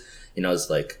this. You know, it's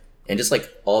like, and just like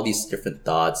all these different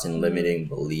thoughts and limiting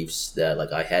beliefs that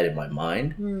like I had in my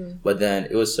mind. But then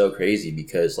it was so crazy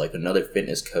because like another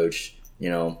fitness coach, you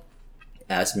know,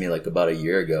 asked me like about a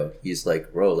year ago, he's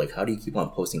like, bro, like how do you keep on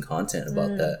posting content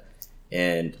about that?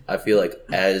 And I feel like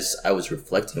as I was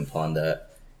reflecting upon that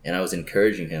and I was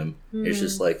encouraging him, it's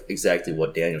just like exactly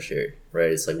what Daniel shared,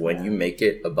 right? It's like when you make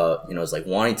it about, you know, it's like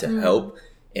wanting to help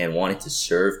and wanting to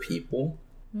serve people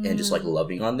and just like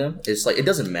loving on them. It's like it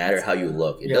doesn't matter how you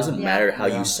look, it doesn't matter how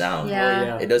you sound,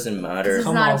 it doesn't matter. It's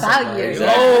not about you.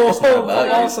 Exactly. It's not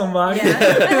about you. Somebody.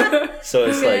 So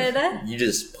it's Good. like you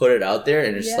just put it out there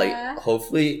and it's Yeah. like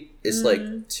hopefully it's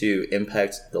like to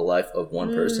impact the life of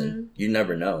one person. You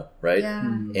never know, right?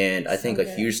 Yeah. And I think a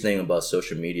huge thing about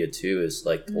social media too is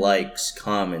like likes,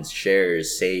 comments,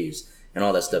 shares, saves, and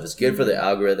all that stuff. It's good for the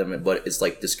algorithm, but it's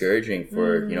like discouraging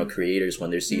for you know, creators when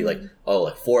they see like, oh,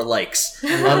 like 4 likes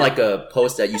on like a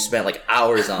post that you spent like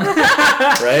hours on,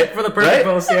 right? For the perfect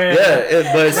post, But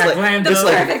it's like, glam it's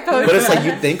like, perfect post. but it's like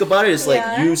you think about it. It's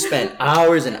like you spent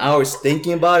hours and hours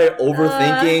thinking about it,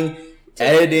 overthinking,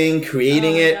 editing,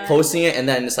 creating it, posting it, and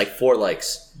then it's like 4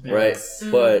 likes. Right,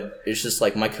 but it's just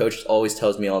like my coach always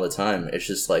tells me all the time. It's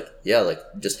just like, yeah, like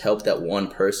just help that one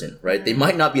person, right? They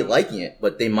might not be liking it,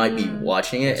 but they might be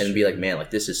watching it and be like, man, like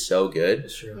this is so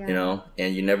good, you know.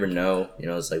 And you never know, you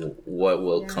know, it's like what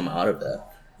will come out of that.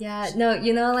 Yeah,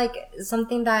 no, like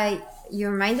something that you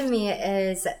reminded me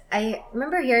is I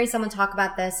remember hearing someone talk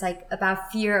about this, like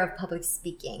about fear of public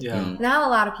speaking. Yeah. Now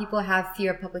a lot of people have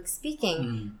fear of public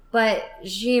speaking, but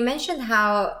she mentioned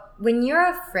how when you're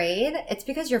afraid, it's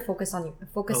because you're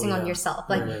focusing on yourself.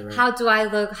 Like, Right. how do I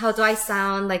look? How do I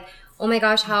sound? Like, oh my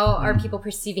gosh, how are people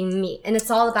perceiving me? And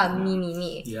it's all about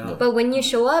me. Yeah. But when you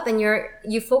show up and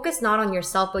you focus not on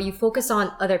yourself, but you focus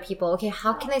on other people. Okay,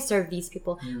 how can I serve these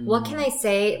people? What can I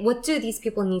say? What do these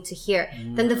people need to hear?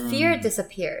 Then the fear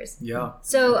disappears. Yeah.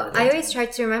 So I always try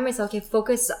to remind myself, okay,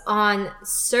 focus on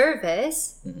service.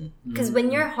 Because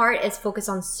when your heart is focused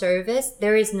on service,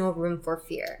 there is no room for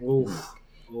fear. Ooh.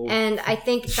 And I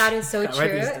think that is so Gotta write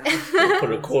true. these down.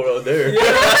 Put a quote out there.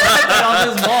 On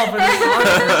this wall for this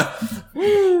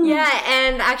Yeah,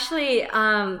 and actually,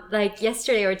 like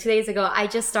yesterday or 2 days ago, I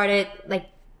just started like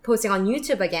posting on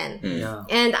YouTube again. Yeah.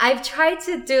 And I've tried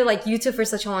to do like YouTube for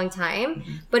such a long time,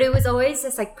 but it was always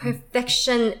this like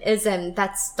perfectionism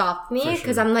that stopped me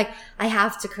because I'm like, I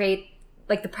have to create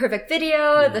like the perfect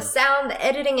video, the sound, the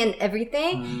editing and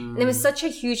everything. And it was such a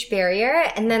huge barrier.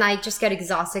 And then I just get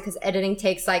exhausted because editing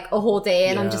takes like a whole day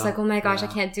and I'm just like, oh my gosh, I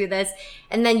can't do this.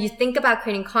 And then you think about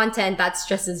creating content that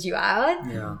stresses you out.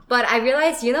 Yeah. But I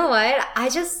realized, you know what? I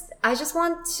just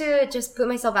want to just put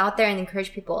myself out there and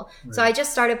encourage people. So I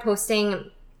just started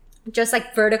posting just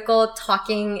like vertical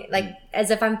talking, like as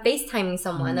if I'm FaceTiming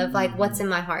someone of like what's in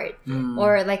my heart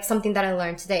or like something that I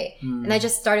learned today. And I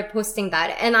just started posting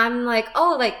that. And I'm like,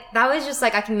 oh, like that was just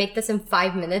like, I can make this in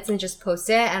 5 minutes and just post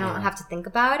it. I don't have to think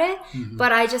about it.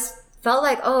 But I just felt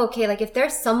like, oh, okay, like if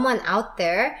there's someone out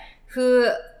there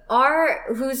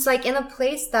who's like in a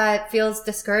place that feels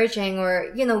discouraging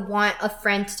or, want a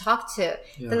friend to talk to,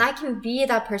 then I can be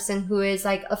that person who is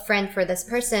like a friend for this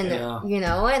person,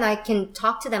 and I can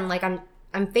talk to them like I'm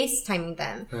FaceTiming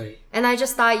them. Right. And I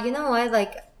just thought, you know what,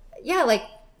 like, yeah, like,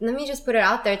 let me just put it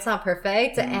out there. It's not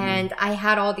perfect. And I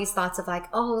had all these thoughts of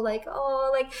like, do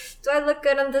I look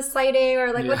good on this lighting?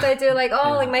 Or like, what do I do? Like,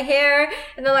 like my hair.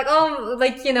 And they're like, all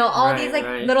these like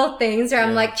little things where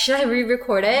I'm like, should I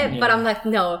re-record it? But I'm like,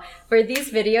 no. For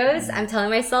these videos, I'm telling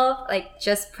myself, like,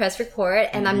 just press record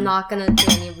and I'm not going to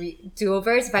do any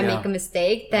do-overs. If I make a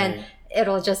mistake, then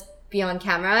it'll just be on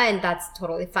camera and that's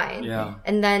totally fine. Yeah.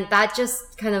 And then that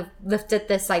just kind of lifted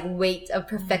this like weight of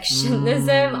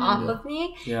perfectionism off of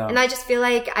me. Yeah. And I just feel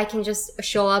like I can just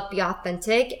show up, be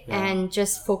authentic and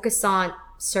just focus on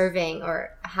serving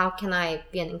or how can I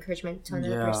be an encouragement to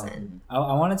another person. I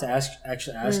wanted to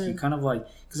ask you kind of like,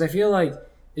 because I feel like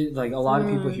like a lot of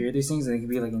people hear these things and they can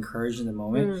be like encouraged in the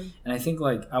moment. And I think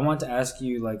like I want to ask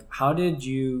you like, how did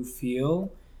you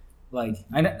feel like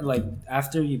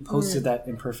after you posted that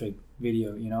imperfect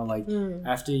video,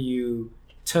 after you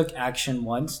took action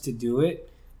once to do it,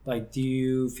 like do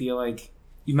you feel like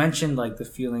you mentioned like the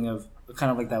feeling of kind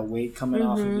of like that weight coming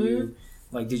off of you?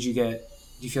 Like do you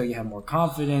feel like you have more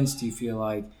confidence? Do you feel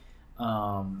like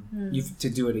you to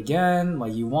do it again?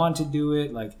 Like you want to do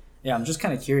it? Like I'm just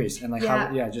kind of curious and like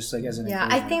how just like as an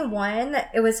I think one,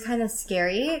 it was kind of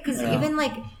scary because even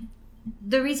like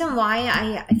the reason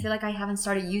why I feel like I haven't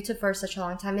started YouTube for such a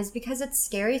long time is because it's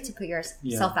scary to put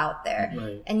yourself out there.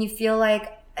 Right. And you feel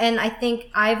like, and I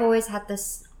think I've always had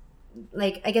this,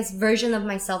 like, I guess version of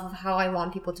myself of how I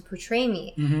want people to portray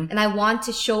me. And I want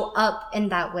to show up in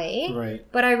that way. Right.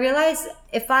 But I realize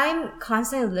if I'm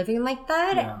constantly living like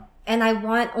that, and I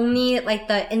want only like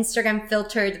the Instagram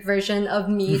filtered version of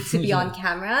me to be on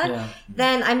camera,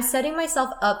 then I'm setting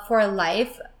myself up for a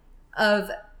life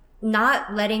of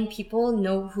not letting people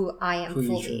know who I am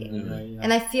fully.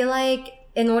 And I feel like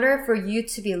in order for you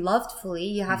to be loved fully,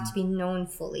 you have to be known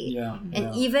fully.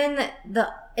 And even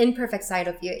the imperfect side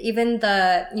of you, even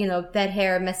the, bad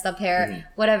hair, messed up hair,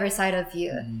 whatever side of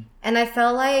you. And I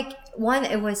felt like, one,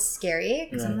 it was scary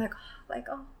because I'm like,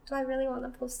 do I really want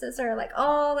to post this? Or like,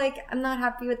 I'm not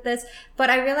happy with this. But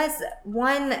I realized,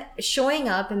 one, showing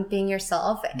up and being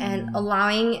yourself and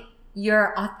allowing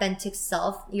your authentic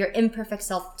self, your imperfect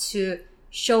self to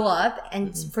show up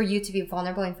and for you to be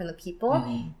vulnerable in front of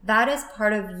people, that is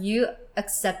part of you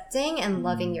accepting and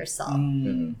loving yourself.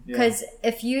 Because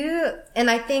if you, and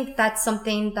I think that's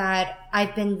something that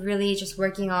I've been really just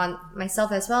working on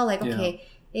myself as well. Like, okay,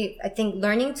 I think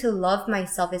learning to love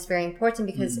myself is very important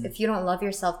because if you don't love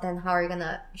yourself, then how are you going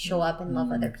to show up and love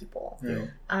other people?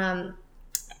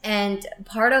 And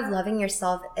part of loving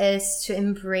yourself is to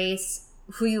embrace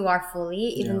who you are fully,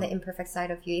 even the imperfect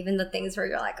side of you, even the things where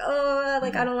you're like,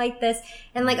 I don't like this,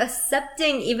 and like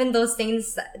accepting even those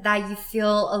things that you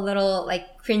feel a little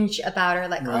like cringe about or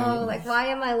like, like why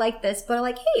am I like this? But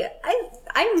like, hey,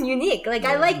 I'm unique. Like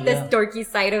I like this dorky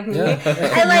side of me. Yeah.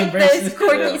 I like this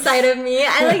quirky Yeah. side of me.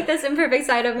 I like this imperfect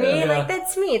side of me. Yeah. Like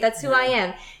that's me. That's who I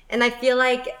am. And I feel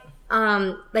like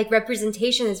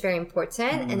representation is very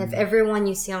important. And if everyone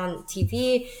you see on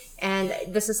TV, and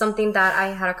this is something that I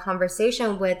had a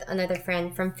conversation with another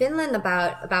friend from Finland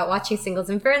about watching Singles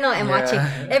Inferno and watching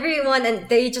everyone, and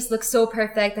they just look so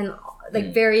perfect and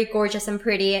like very gorgeous and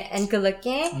pretty and good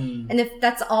looking. And if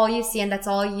that's all you see and that's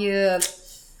all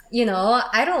you know,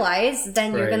 idolize,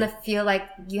 then you're Right. gonna feel like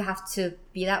you have to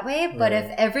be that way. But if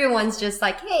everyone's just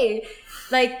like, hey,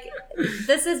 like,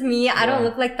 this is me, I don't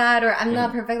look like that, or I'm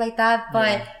not perfect like that,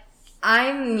 but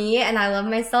I'm me and I love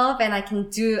myself and I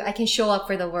can show up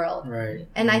for the world. Right.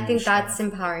 And I think that's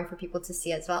empowering for people to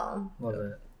see as well. Love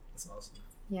it. That's awesome.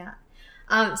 Yeah.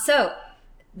 So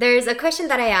there's a question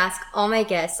that I ask all my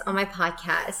guests on my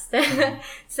podcast.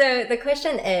 So the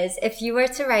question is, if you were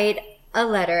to write a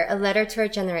letter to our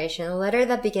generation, a letter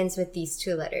that begins with these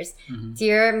two letters,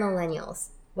 Dear Millennials,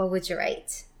 what would you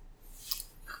write?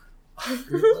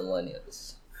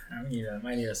 Millennials. I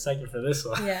might need a second for this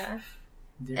one. Yeah.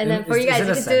 And then for you guys,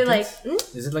 you could do like,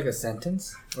 Is it like a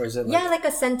sentence? Or is it like... yeah, like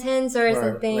a sentence or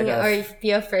something, like a- or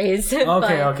be a phrase. Okay, But,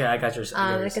 okay, I got your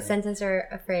like a sentence or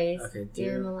a phrase. Okay,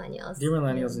 Dear Millennials. Dear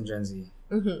Millennials and Gen Z.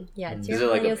 Yeah, Dear Is it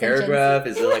like Millennials a and Gen Z. paragraph?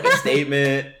 Is it like a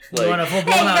statement? You want a Like, full Hey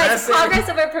blown out guys, essay? progress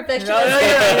over perfection. No,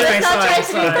 Let's not try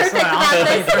to be perfect about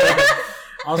this.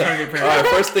 I'll try to be all right,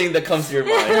 perfect. first thing that comes to your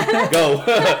mind. Go.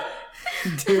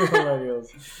 Dear Millennials.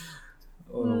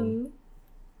 Oh.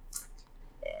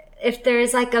 If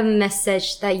there's like a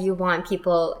message that you want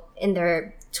people in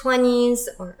their 20s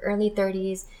or early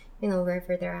 30s, you know,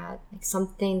 wherever they're at, like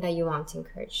something that you want to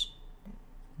encourage.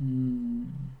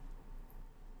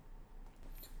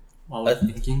 While we're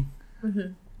thinking,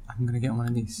 I'm gonna get one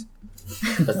of these.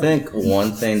 I think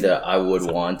one thing that I would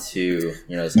want to,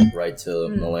 is like write to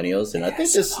millennials, and I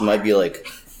think this might be like,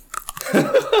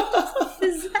 Not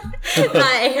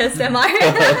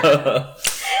ASMR.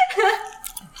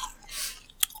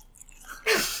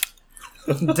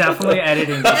 Definitely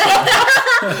editing this.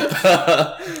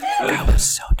 That was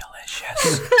so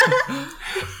delicious.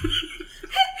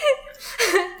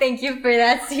 Thank you for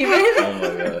that, Steven. oh my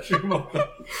gosh.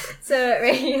 So,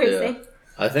 Ray, you were Yeah. saying?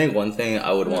 I think one thing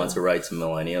I would want to write to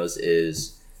millennials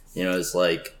is, it's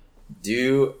like,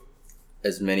 do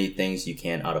as many things you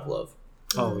can out of love.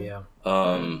 Oh, yeah.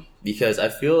 Because I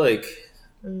feel like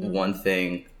one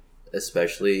thing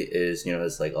especially is,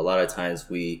 it's like a lot of times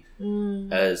we,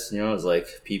 as, as like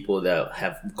people that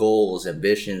have goals,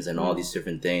 ambitions, and all these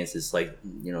different things, it's like,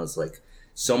 it's like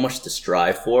so much to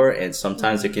strive for, and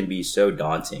sometimes it can be so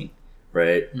daunting,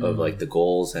 right? Of like the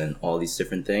goals and all these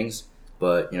different things.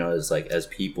 But, it's like, as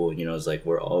people, it's like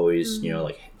we're always,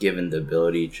 like given the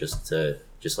ability just to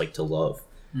love,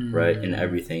 right? In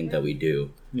everything that we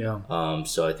do. Yeah.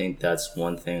 So I think that's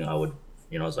one thing I would,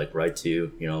 it's like write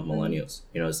to, millennials.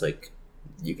 It's like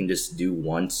you can just do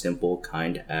one simple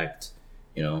kind act,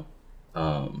 it's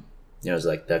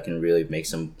like that can really make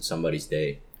somebody's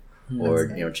day,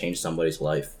 or change somebody's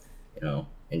life,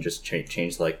 and just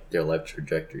change like their life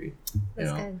trajectory.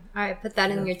 That's good. All right, put that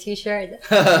in your t-shirt.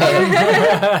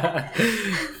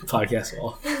 Podcast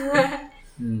wall.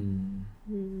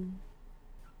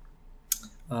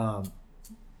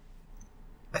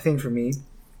 I think for me,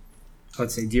 I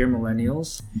would say, Dear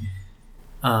Millennials,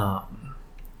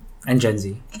 and Gen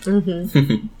Z,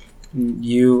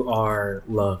 you are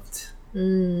loved.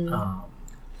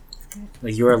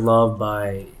 Like you are loved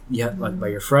by by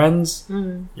your friends,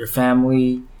 your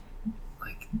family,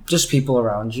 like just people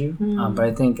around you. But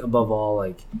I think above all,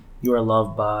 like you are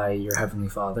loved by your Heavenly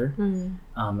Father,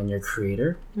 and your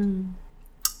Creator. And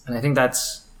I think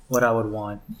that's what I would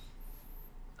want.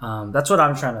 That's what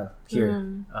I'm trying to hear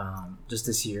just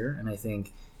this year. And I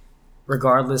think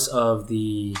regardless of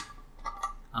the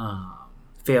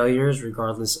failures,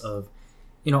 regardless of,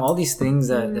 all these things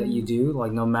that you do,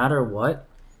 like no matter what,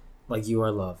 like you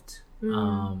are loved.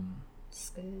 That's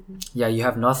good. Yeah, you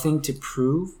have nothing to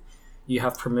prove. You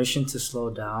have permission to slow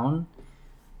down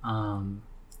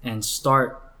and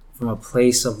start from a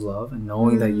place of love and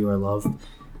knowing that you are loved.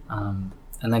 And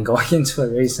then going into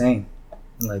what Ray's saying,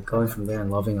 and like going from there and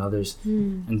loving others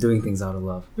and doing things out of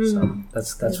love. So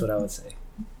that's what I would say.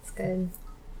 That's good.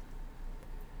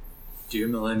 Dear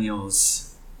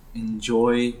millennials,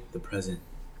 enjoy the present.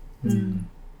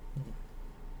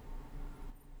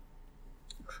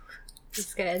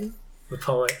 That's good. The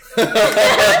poet. Short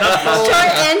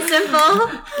and simple.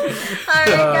 All right,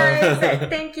 guys.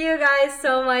 Thank you guys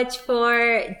so much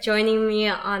for joining me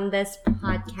on this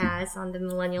podcast, on the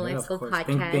Millennial Life Of School course.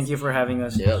 podcast. Thank you for having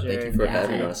us. Yeah, thank you for Yeah.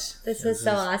 having us. This was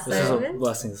so awesome. This is a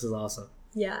blessing. This is awesome.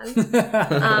 Yeah.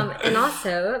 And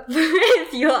also,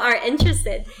 if you are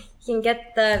interested, you can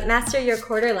get the Master Your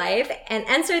Quarter Life and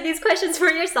answer these questions for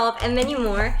yourself and many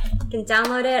more. You can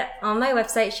download it on my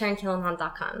website,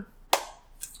 SharonKillenhan.com.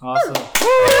 Awesome.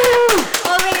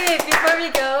 Oh wait, before we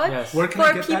go, Yes. Where can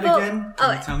I get that again?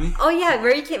 Can you tell me? Oh yeah,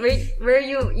 where you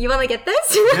want to get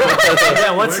this?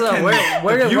 Yeah, what's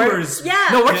where viewers? Yeah.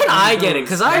 No, where can I get it?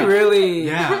 Because I really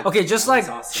Yeah. Okay, just like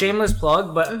That's awesome. shameless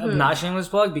plug, but not shameless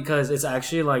plug because it's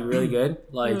actually like really good.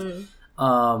 Like,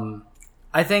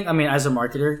 I think as a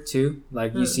marketer too,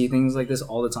 like you see things like this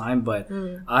all the time. But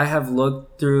I have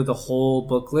looked through the whole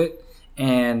booklet,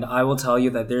 and I will tell you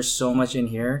that there's so much in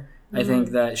here. I think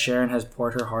that Sharon has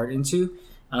poured her heart into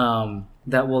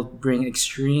that will bring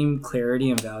extreme clarity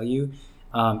and value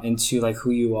into like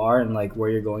who you are and like where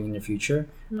you're going in your future.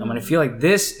 And I feel like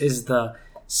this is the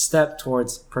step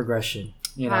towards progression.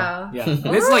 You know, Wow. yeah.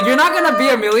 It's like you're not gonna be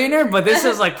a millionaire, but this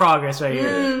is like progress right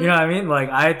here. You know what I mean? Like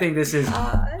I think this is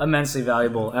immensely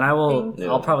valuable, and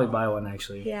I'll probably buy one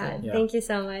actually. Yeah, thank you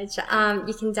so much.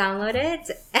 You can download it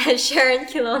at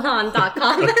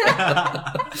SharonKillenhan.com.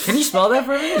 Can you spell that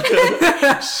for me?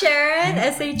 Sharon,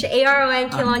 SHARON,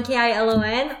 Kilon,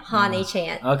 KILON, Han,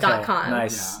 HAN.com.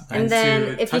 Nice. Yeah. And then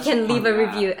to if you touch can leave a upon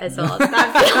that- review as well,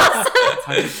 that'd be awesome.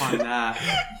 touch upon that.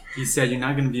 He said you're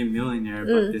not going to be a millionaire,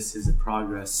 but this is a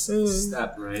progress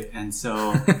step, right? And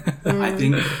so I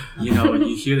think, you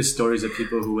hear the stories of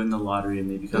people who win the lottery and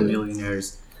they become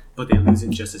millionaires, but they lose it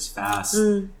just as fast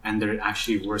and they're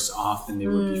actually worse off than they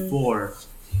were before.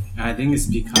 And I think it's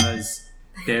because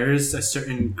there's a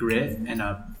certain grit and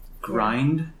a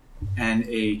grind and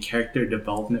a character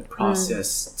development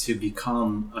process to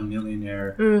become a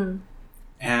millionaire.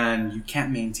 And you can't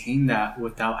maintain that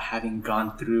without having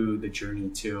gone through the journey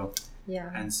too. Yeah.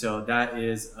 And so that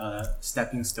is a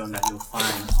stepping stone that you'll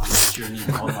find on the journey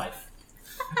called life.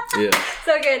 Yeah.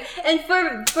 So good. And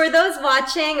for those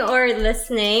watching or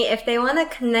listening, if they want to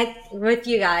connect with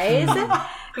you guys,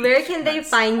 where can they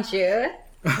find you?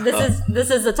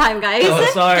 This is the time, guys. Oh,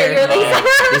 sorry. Get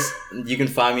your You can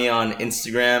find me on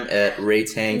Instagram at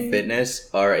Tang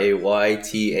Fitness,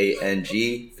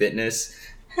 RAYTANG Fitness.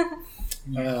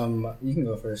 You can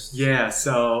go first. Yeah,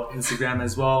 so Instagram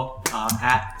as well,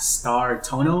 at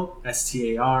Startono,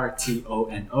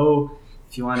 STARTONO.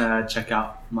 If you want to check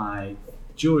out my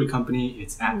jewelry company,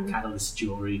 it's at Catalyst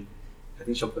Jewelry. I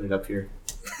think she'll put it up here.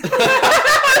 I'm gonna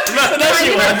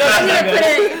put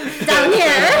it down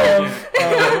here.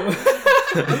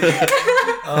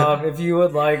 If you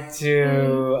would like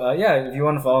to, if you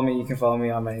want to follow me, you can follow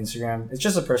me on my Instagram. It's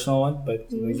just a personal one,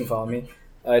 but you can follow me.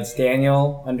 It's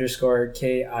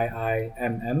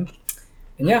Daniel_KIIMM.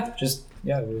 And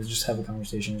we'll just have a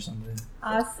conversation or something.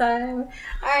 Awesome.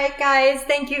 All right, guys.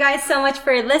 Thank you guys so much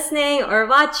for listening or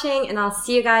watching, and I'll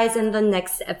see you guys in the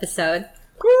next episode.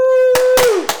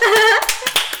 Woo!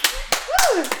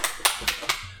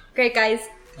 Great, guys.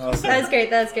 Awesome. That was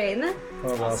great. That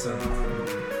was Awesome.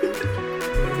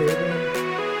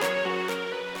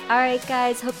 All right,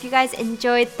 guys. Hope you guys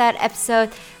enjoyed that episode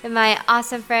with my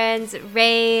awesome friends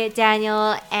Ray,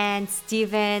 Daniel, and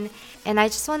Steven. And I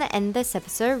just want to end this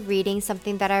episode reading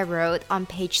something that I wrote on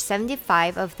page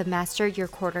 75 of the Master Your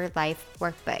Quarter Life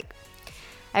workbook.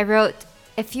 I wrote,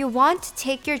 if you want to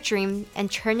take your dream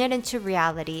and turn it into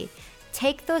reality,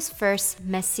 take those first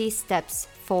messy steps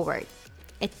forward.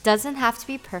 It doesn't have to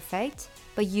be perfect,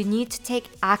 but you need to take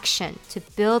action to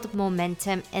build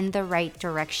momentum in the right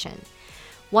direction.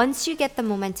 Once you get the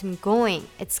momentum going,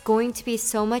 it's going to be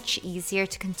so much easier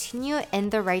to continue in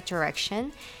the right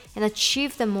direction and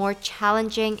achieve the more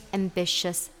challenging,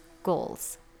 ambitious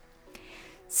goals.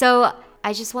 So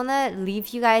I just want to leave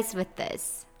you guys with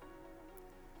this.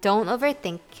 Don't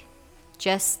overthink,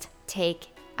 just take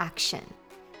action.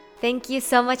 Thank you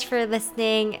so much for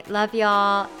listening. Love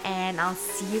y'all, and I'll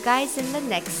see you guys in the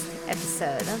next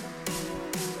episode.